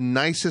one of the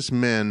nicest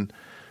men,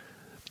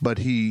 but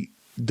he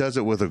does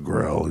it with a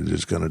growl. He's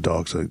just going to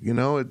dog. So,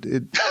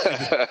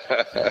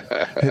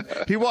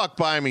 he walked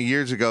by me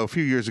a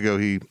few years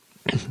ago,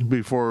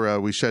 before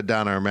we shut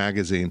down our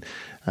magazine.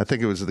 I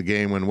think it was the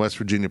game when West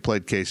Virginia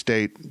played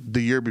K-State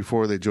the year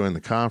before they joined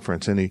the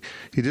conference. And he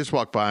just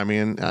walked by me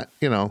and,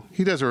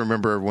 he doesn't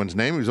remember everyone's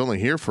name. He was only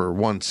here for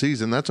one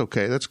season. That's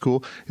okay. That's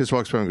cool. He just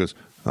walks by and goes,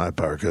 "Hi,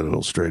 Powercat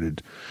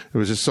Illustrated." It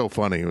was just so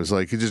funny. It was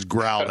like he just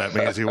growled at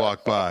me as he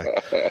walked by.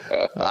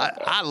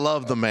 I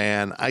love the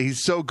man.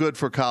 He's so good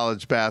for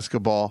college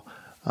basketball.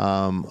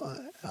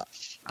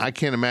 I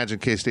can't imagine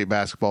K-State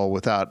basketball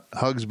without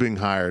Hugs being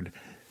hired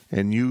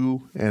and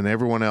you and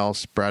everyone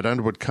else, Brad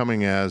Underwood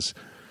coming as,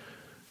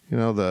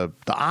 the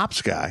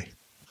ops guy.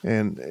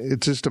 And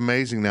it's just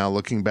amazing now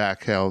looking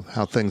back how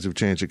things have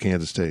changed at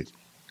Kansas State.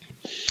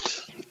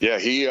 Yeah,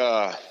 he,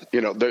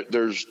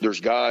 there's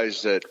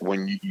guys that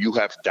when you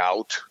have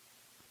doubt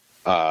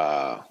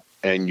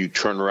and you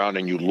turn around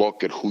and you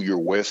look at who you're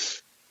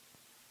with,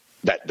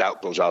 that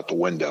doubt goes out the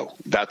window.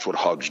 That's what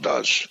Hugs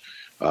does.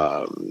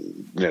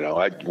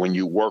 When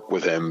you work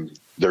with him,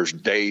 there's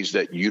days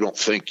that you don't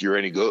think you're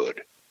any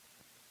good.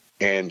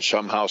 And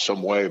somehow,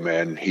 some way,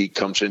 man, he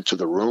comes into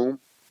the room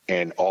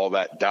and all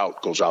that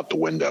doubt goes out the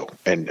window.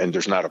 And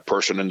there's not a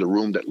person in the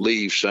room that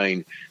leaves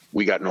saying,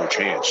 we got no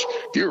chance.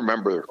 If you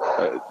remember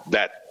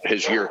that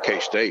his year at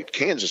K-State,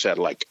 Kansas had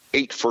like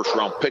 8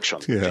 first-round picks on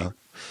the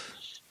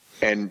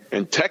team.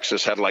 And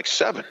Texas had like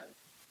 7.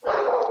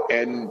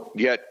 And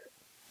yet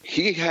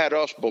he had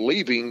us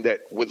believing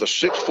that with a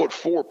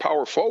 6'4"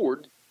 power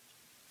forward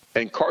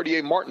and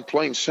Cartier Martin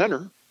playing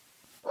center,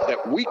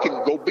 that we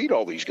can go beat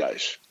all these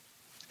guys.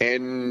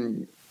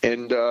 And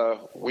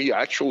we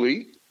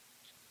actually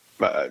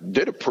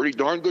did a pretty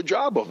darn good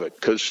job of it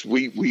because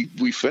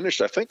we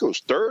finished, I think it was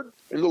 3rd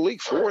in the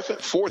league, 4th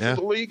in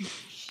the league.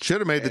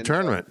 Should have made the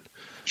tournament.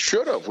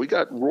 Should have. We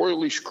got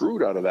royally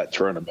screwed out of that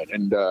tournament.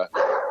 And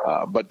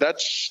but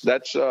that's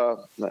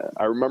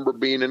I remember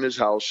being in his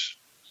house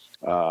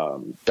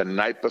the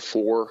night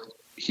before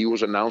he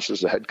was announced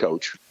as the head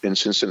coach in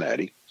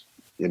Cincinnati,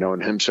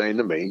 and him saying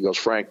to me, he goes,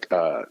 "Frank,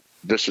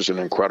 this is an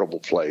incredible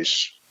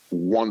place.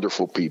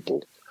 Wonderful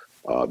people,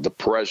 the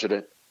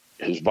president,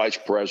 his vice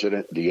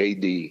president, the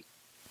AD.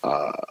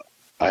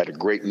 I had a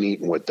great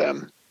meeting with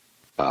them.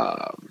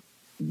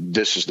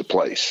 This is the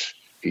place."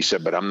 He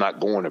said, "But I'm not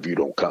going if you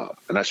don't come."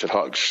 And I said,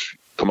 "Hugs,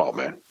 come on,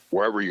 man.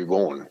 Wherever you're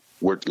going,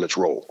 let's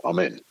roll. I'm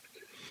in."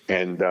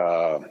 And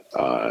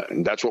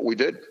that's what we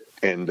did.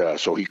 And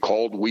so he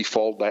called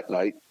Weefald that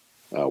night.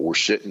 We're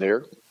sitting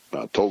there.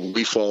 Told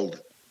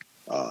Weefald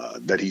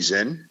that he's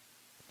in.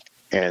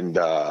 And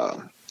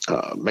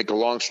make a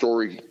long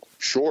story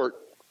short,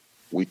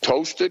 we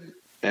toasted,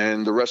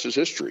 and the rest is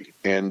history.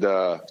 And,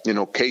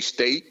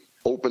 K-State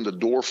opened the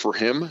door for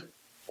him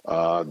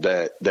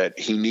that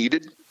he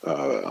needed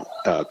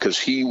because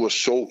he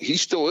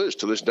still is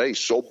to this day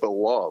so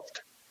beloved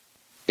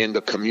in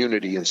the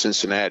community in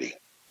Cincinnati.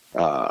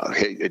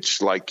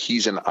 It's like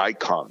he's an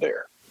icon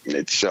there.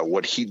 It's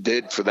what he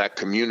did for that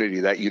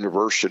community, that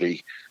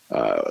university,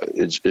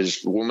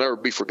 will never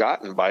be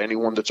forgotten by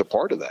anyone that's a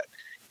part of that.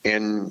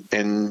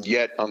 And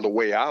yet on the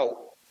way out,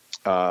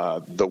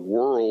 the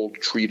world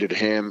treated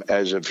him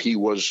as if he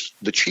was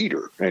the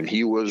cheater and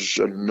he was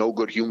a no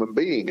good human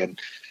being. And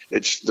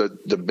it's the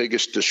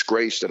biggest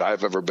disgrace that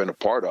I've ever been a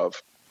part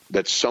of,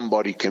 that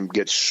somebody can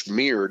get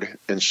smeared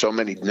in so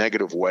many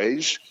negative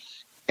ways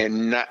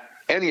and not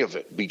any of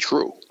it be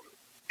true.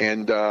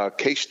 And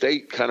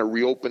K-State kind of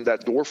reopened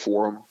that door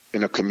for him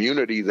in a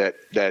community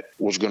that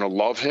was going to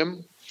love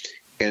him.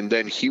 And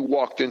then he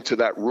walked into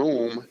that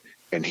room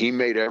and he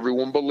made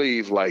everyone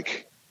believe,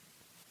 like,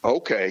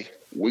 okay,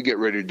 we get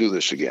ready to do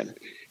this again.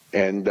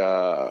 And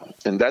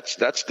that's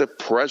the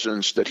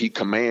presence that he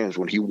commands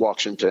when he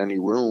walks into any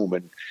room.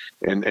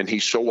 And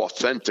he's so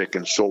authentic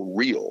and so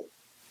real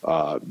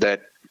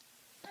that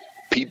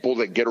people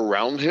that get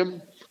around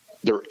him,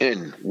 they're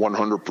in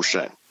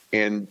 100%.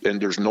 And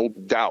there's no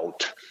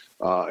doubt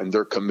and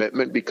their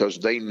commitment, because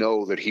they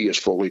know that he is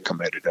fully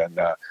committed. And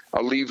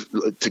I'll leave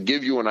to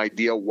give you an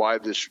idea why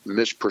this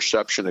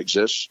misperception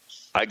exists.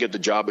 I get the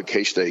job at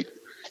K-State,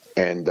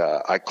 and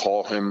I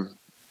call him,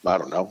 I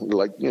don't know,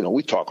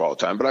 we talk all the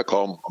time, but I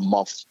call him a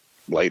month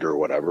later or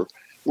whatever.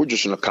 We're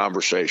just in a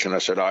conversation. I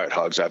said, all right,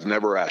 Hugs, I've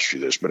never asked you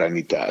this, but I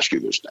need to ask you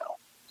this now.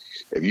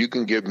 If you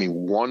can give me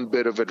one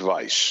bit of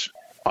advice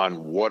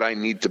on what I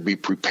need to be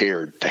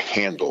prepared to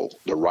handle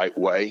the right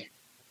way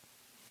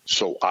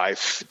so I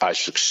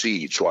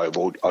succeed, so I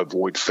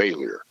avoid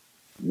failure,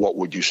 what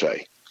would you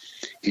say?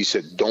 He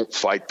said, don't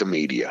fight the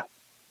media.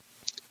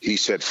 He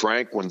said,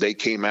 Frank, when they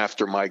came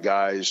after my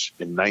guys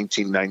in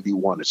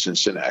 1991 at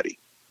Cincinnati,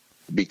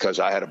 because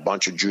I had a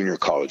bunch of junior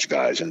college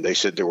guys, and they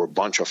said there were a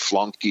bunch of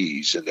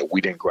flunkies and that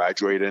we didn't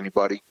graduate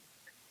anybody,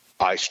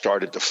 I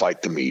started to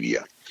fight the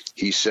media.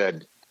 He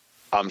said,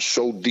 I'm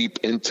so deep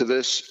into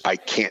this, I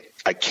can't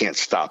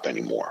stop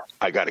anymore.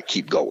 I got to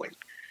keep going.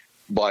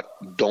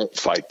 But don't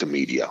fight the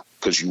media,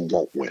 because you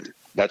won't win.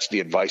 That's the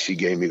advice he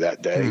gave me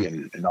that day,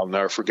 and I'll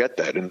never forget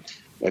that.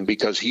 And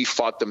because he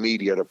fought the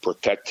media to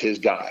protect his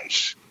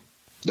guys,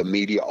 the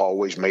media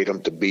always made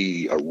him to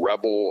be a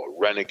rebel,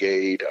 a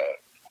renegade,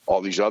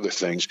 all these other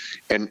things.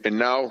 And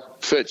now,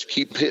 Fitz,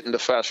 keep hitting the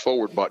fast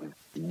forward button.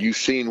 You've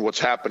seen what's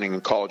happening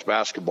in college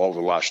basketball over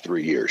the last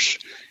 3 years.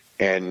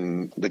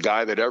 And the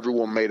guy that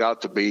everyone made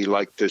out to be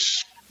like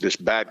this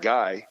bad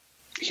guy,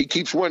 he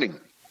keeps winning.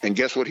 And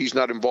guess what? He's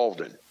not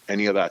involved in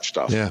any of that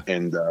stuff. Yeah.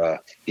 And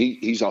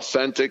he's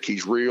authentic.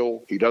 He's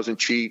real. He doesn't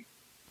cheat.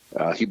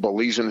 He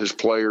believes in his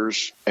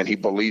players, and he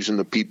believes in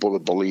the people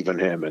that believe in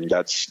him. And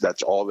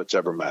that's all that's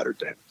ever mattered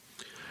to him.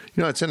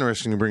 You know, it's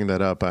interesting you bring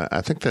that up.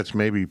 I think that's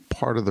maybe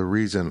part of the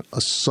reason,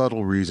 a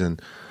subtle reason,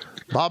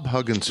 Bob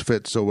Huggins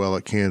fit so well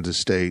at Kansas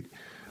State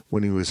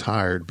when he was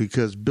hired,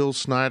 because Bill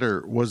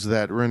Snyder was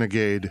that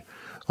renegade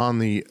on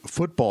the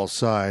football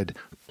side,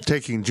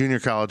 taking junior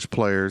college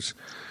players,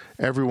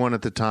 everyone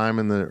at the time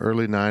in the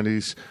early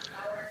 90s.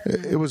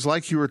 It was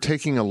like you were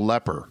taking a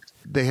leper.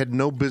 They had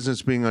no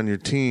business being on your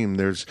team.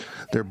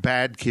 They're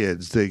bad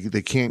kids.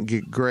 They can't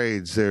get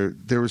grades. There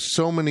were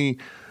so many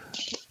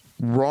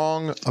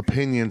wrong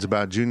opinions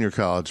about junior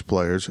college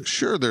players.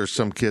 Sure, there's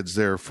some kids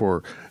there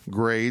for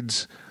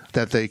grades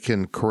that they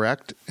can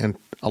correct and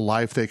a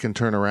life they can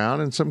turn around,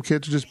 and some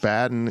kids are just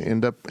bad and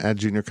end up at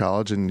junior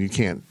college, and you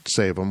can't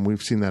save them.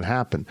 We've seen that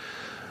happen.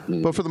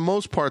 But for the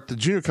most part, the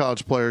junior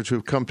college players who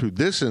have come through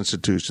this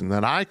institution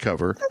that I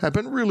cover have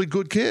been really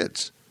good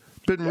kids,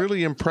 been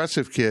really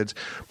impressive kids.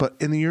 But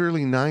in the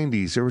early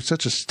 90s, there was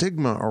such a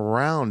stigma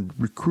around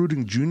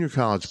recruiting junior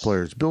college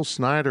players. Bill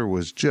Snyder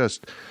was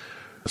just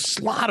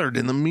slaughtered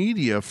in the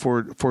media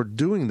for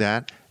doing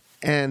that.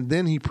 And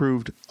then he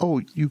proved,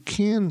 you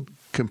can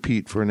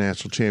compete for a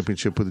national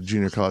championship with a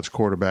junior college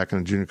quarterback and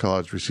a junior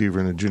college receiver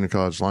and a junior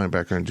college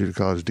linebacker and a junior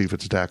college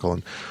defensive tackle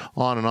and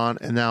on.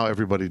 And now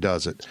everybody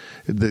does it.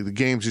 The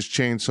game's just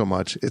changed so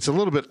much. It's a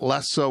little bit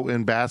less so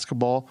in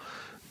basketball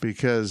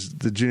because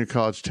the junior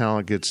college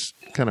talent gets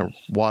kind of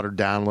watered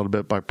down a little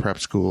bit by prep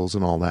schools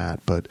and all that.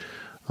 But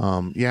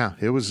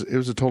it was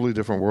a totally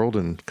different world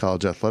in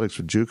college athletics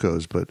with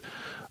JUCOs. But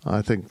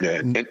I think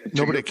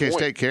nobody at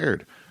K-State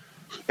cared.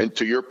 And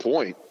to your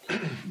point,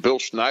 Bill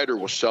Snyder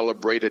was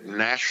celebrated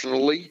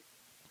nationally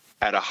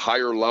at a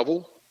higher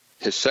level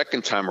his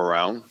second time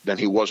around than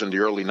he was in the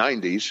early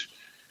 90s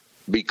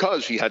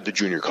because he had the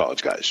junior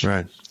college guys.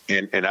 Right.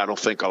 And I don't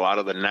think a lot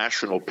of the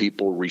national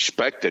people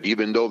respected,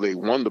 even though they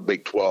won the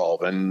Big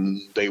 12 and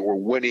they were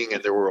winning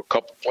and they were a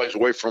couple plays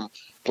away from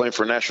playing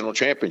for a national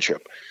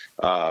championship.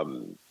 I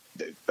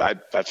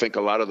think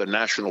a lot of the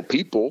national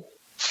people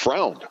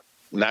frowned.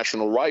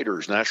 National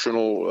writers,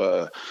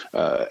 national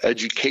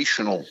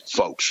educational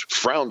folks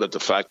frowned at the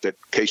fact that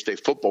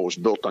K-State football was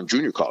built on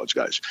junior college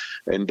guys.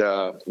 And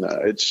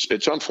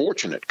it's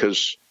unfortunate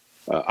because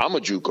I'm a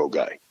JUCO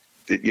guy.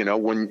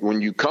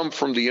 When you come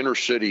from the inner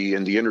city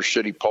and the inner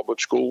city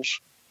public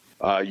schools,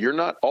 you're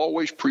not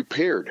always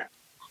prepared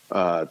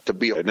to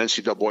be an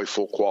NCAA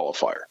full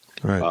qualifier.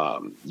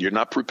 Right. You're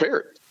not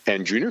prepared.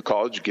 And junior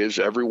college gives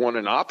everyone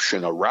an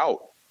option, a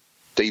route.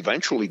 They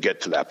eventually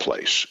get to that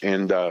place.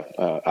 And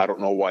I don't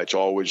know why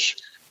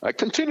it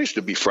continues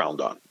to be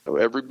frowned on.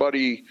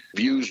 Everybody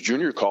views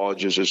junior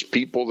colleges as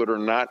people that are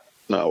not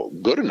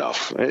good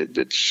enough. That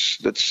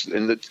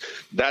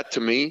to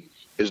me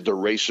is the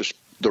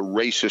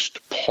racist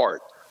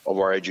part of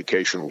our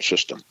educational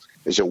system,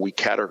 is that we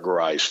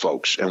categorize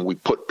folks and we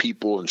put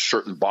people in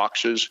certain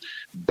boxes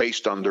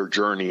based on their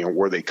journey and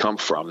where they come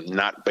from,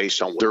 not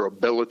based on their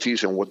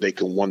abilities and what they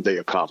can one day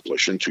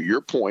accomplish. And to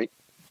your point,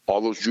 all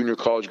those junior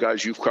college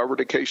guys you've covered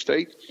at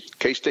K-State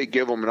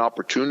gave them an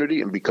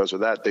opportunity, and because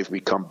of that, they've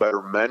become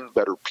better men,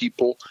 better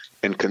people,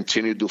 and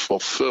continue to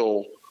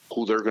fulfill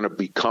who they're going to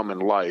become in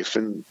life.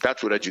 And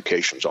that's what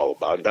education's all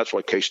about. That's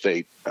why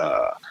K-State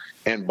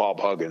and Bob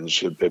Huggins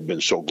have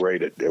been so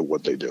great at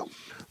what they do.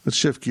 Let's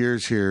shift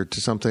gears here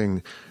to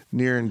something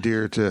near and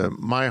dear to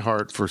my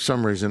heart for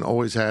some reason,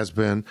 always has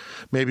been,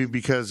 maybe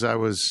because I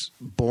was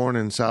born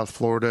in South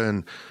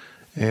Florida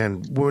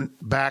and went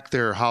back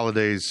there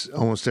holidays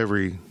almost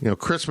every,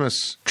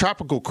 Christmas,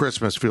 tropical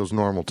Christmas feels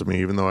normal to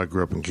me, even though I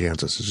grew up in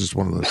Kansas. It's just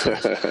one of those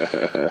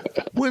things.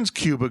 When's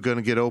Cuba going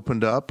to get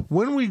opened up?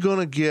 When are we going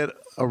to get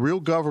a real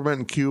government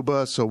in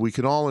Cuba so we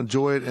can all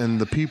enjoy it and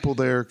the people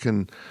there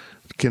can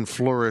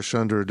flourish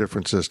under a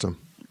different system?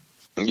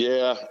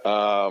 Yeah.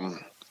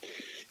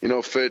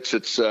 Fitz,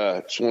 it's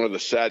one of the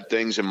sad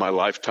things in my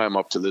lifetime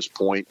up to this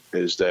point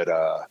is that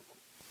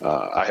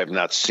I have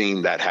not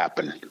seen that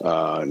happen.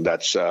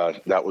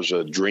 That was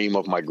a dream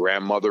of my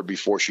grandmother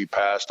before she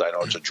passed. I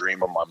know it's a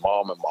dream of my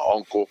mom and my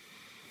uncle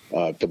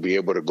to be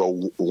able to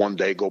one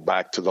day go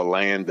back to the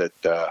land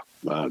that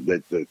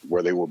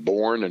where they were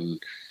born and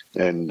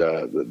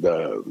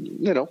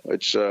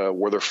it's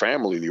where their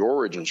family, the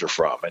origins are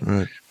from,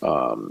 and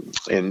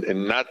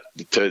and not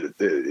to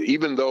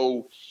even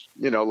though.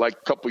 Like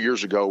a couple of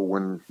years ago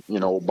when,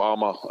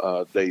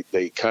 Obama,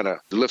 they kind of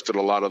lifted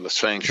a lot of the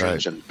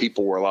sanctions and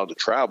people were allowed to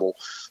travel,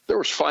 there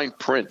was fine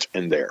print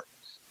in there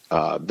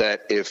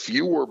that if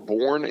you were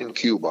born in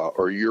Cuba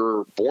or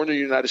you're born in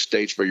the United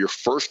States, but you're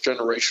first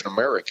generation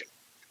American,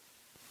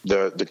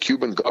 the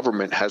Cuban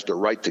government has the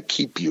right to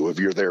keep you if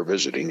you're there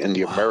visiting, and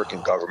the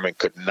American government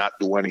could not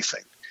do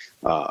anything.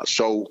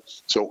 So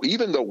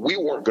even though we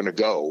weren't going to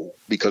go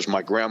because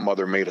my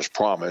grandmother made us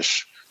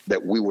promise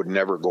that we would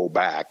never go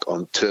back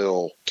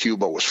until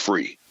Cuba was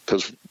free,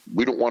 because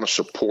we don't want to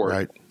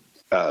support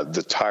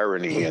the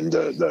tyranny and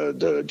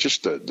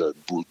the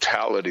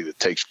brutality that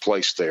takes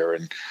place there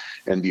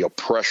and the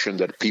oppression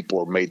that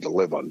people are made to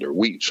live under.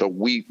 We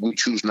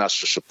choose not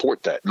to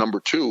support that. Number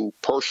two,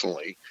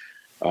 personally,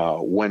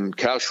 when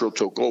Castro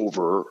took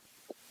over,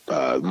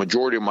 the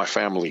majority of my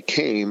family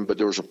came, but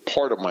there was a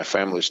part of my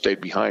family that stayed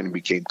behind and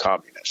became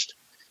communist.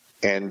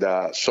 And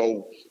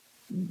so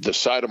the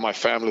side of my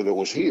family that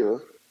was here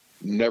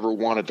never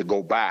wanted to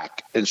go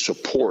back and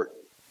support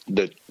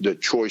the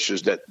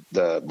choices that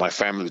my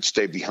family that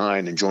stayed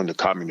behind and joined the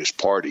Communist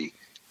Party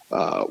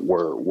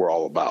were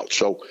all about.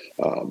 So,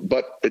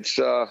 but it's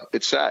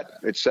sad.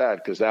 It's sad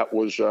because that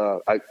was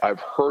I've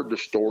heard the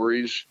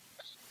stories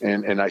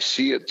and I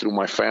see it through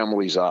my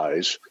family's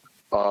eyes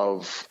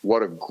of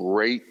what a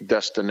great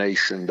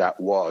destination that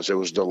was. It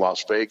was the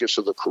Las Vegas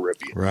of the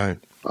Caribbean, right?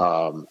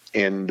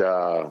 And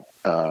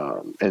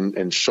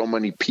so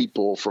many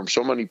people from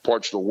so many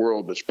parts of the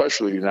world,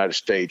 especially the United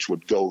States,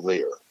 would go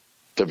there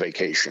to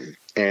vacation.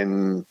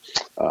 And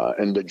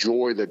the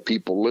joy that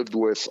people lived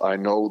with, I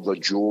know the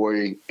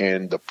joy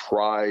and the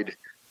pride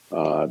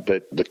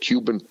that the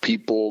Cuban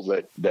people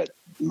that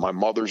my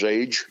mother's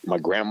age, my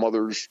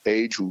grandmother's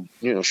age, who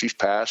she's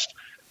passed.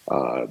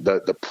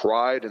 The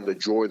pride and the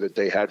joy that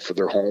they had for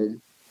their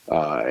home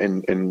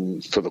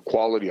and for the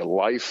quality of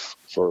life,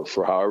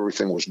 for how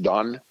everything was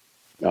done.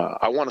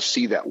 I want to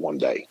see that one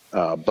day.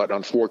 But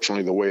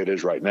unfortunately, the way it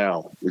is right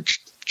now, it's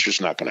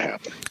just not going to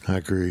happen. I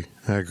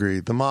agree.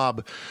 The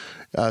mob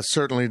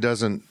certainly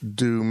doesn't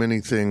do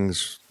many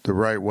things the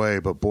right way,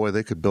 but boy,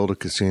 they could build a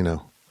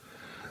casino.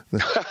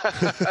 And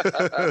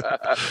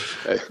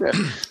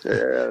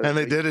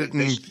they did it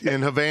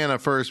in Havana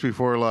first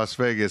before Las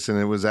Vegas, and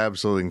it was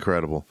absolutely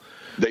incredible.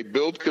 They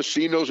build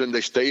casinos and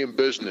they stay in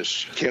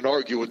business. Can't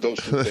argue with those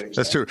two things.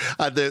 That's true.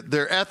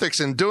 Their ethics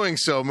in doing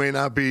so may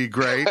not be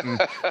great, and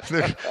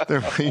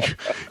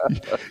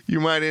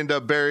you might end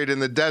up buried in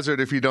the desert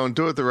if you don't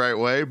do it the right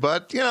way.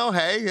 But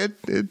hey,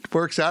 it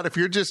works out. If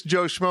you're just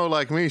Joe Schmo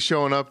like me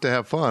showing up to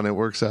have fun, it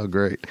works out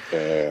great.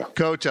 Yeah.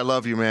 Coach, I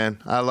love you,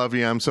 man. I love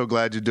you. I'm so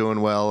glad you're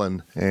doing well,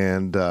 and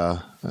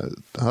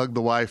hug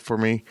the wife for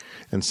me.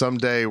 And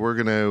someday we're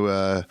going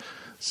to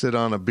sit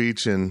on a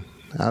beach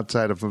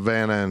outside of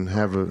Havana and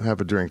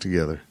have a drink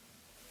together.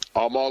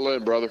 I'm all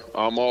in, brother.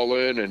 I'm all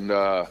in, and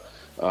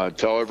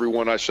tell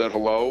everyone I said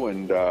hello,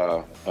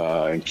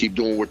 and keep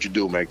doing what you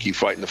do, man. Keep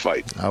fighting the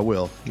fight. I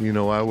will.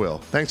 I will.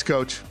 Thanks,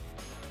 Coach.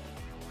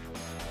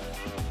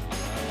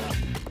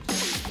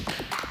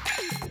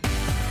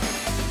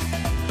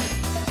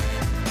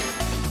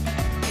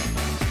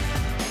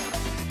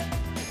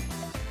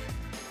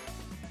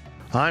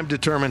 I'm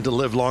determined to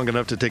live long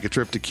enough to take a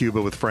trip to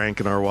Cuba with Frank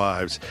and our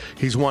wives.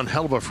 He's one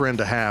hell of a friend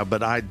to have,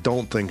 but I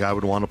don't think I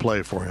would want to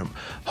play for him.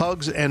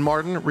 Hugs and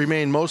Martin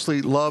remain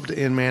mostly loved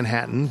in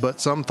Manhattan, but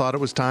some thought it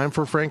was time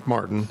for Frank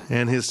Martin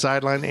and his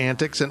sideline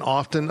antics and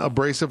often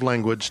abrasive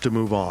language to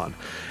move on.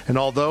 And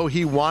although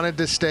he wanted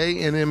to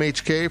stay in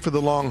MHK for the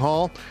long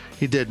haul,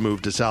 he did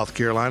move to South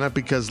Carolina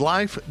because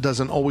life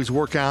doesn't always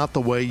work out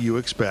the way you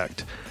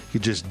expect. You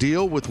just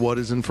deal with what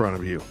is in front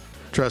of you.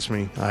 Trust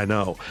me, I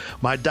know.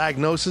 My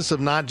diagnosis of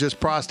not just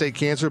prostate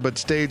cancer, but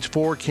stage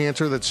 4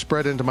 cancer that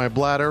spread into my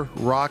bladder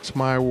rocks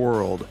my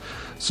world.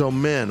 So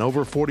men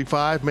over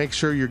 45, make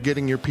sure you're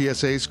getting your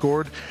PSA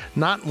scored,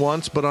 not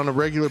once, but on a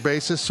regular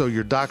basis so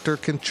your doctor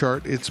can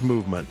chart its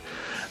movement.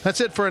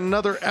 That's it for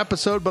another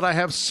episode, but I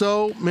have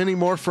so many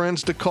more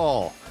friends to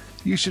call.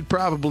 You should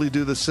probably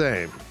do the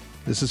same.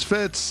 This is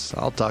Fitz.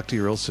 I'll talk to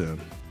you real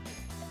soon.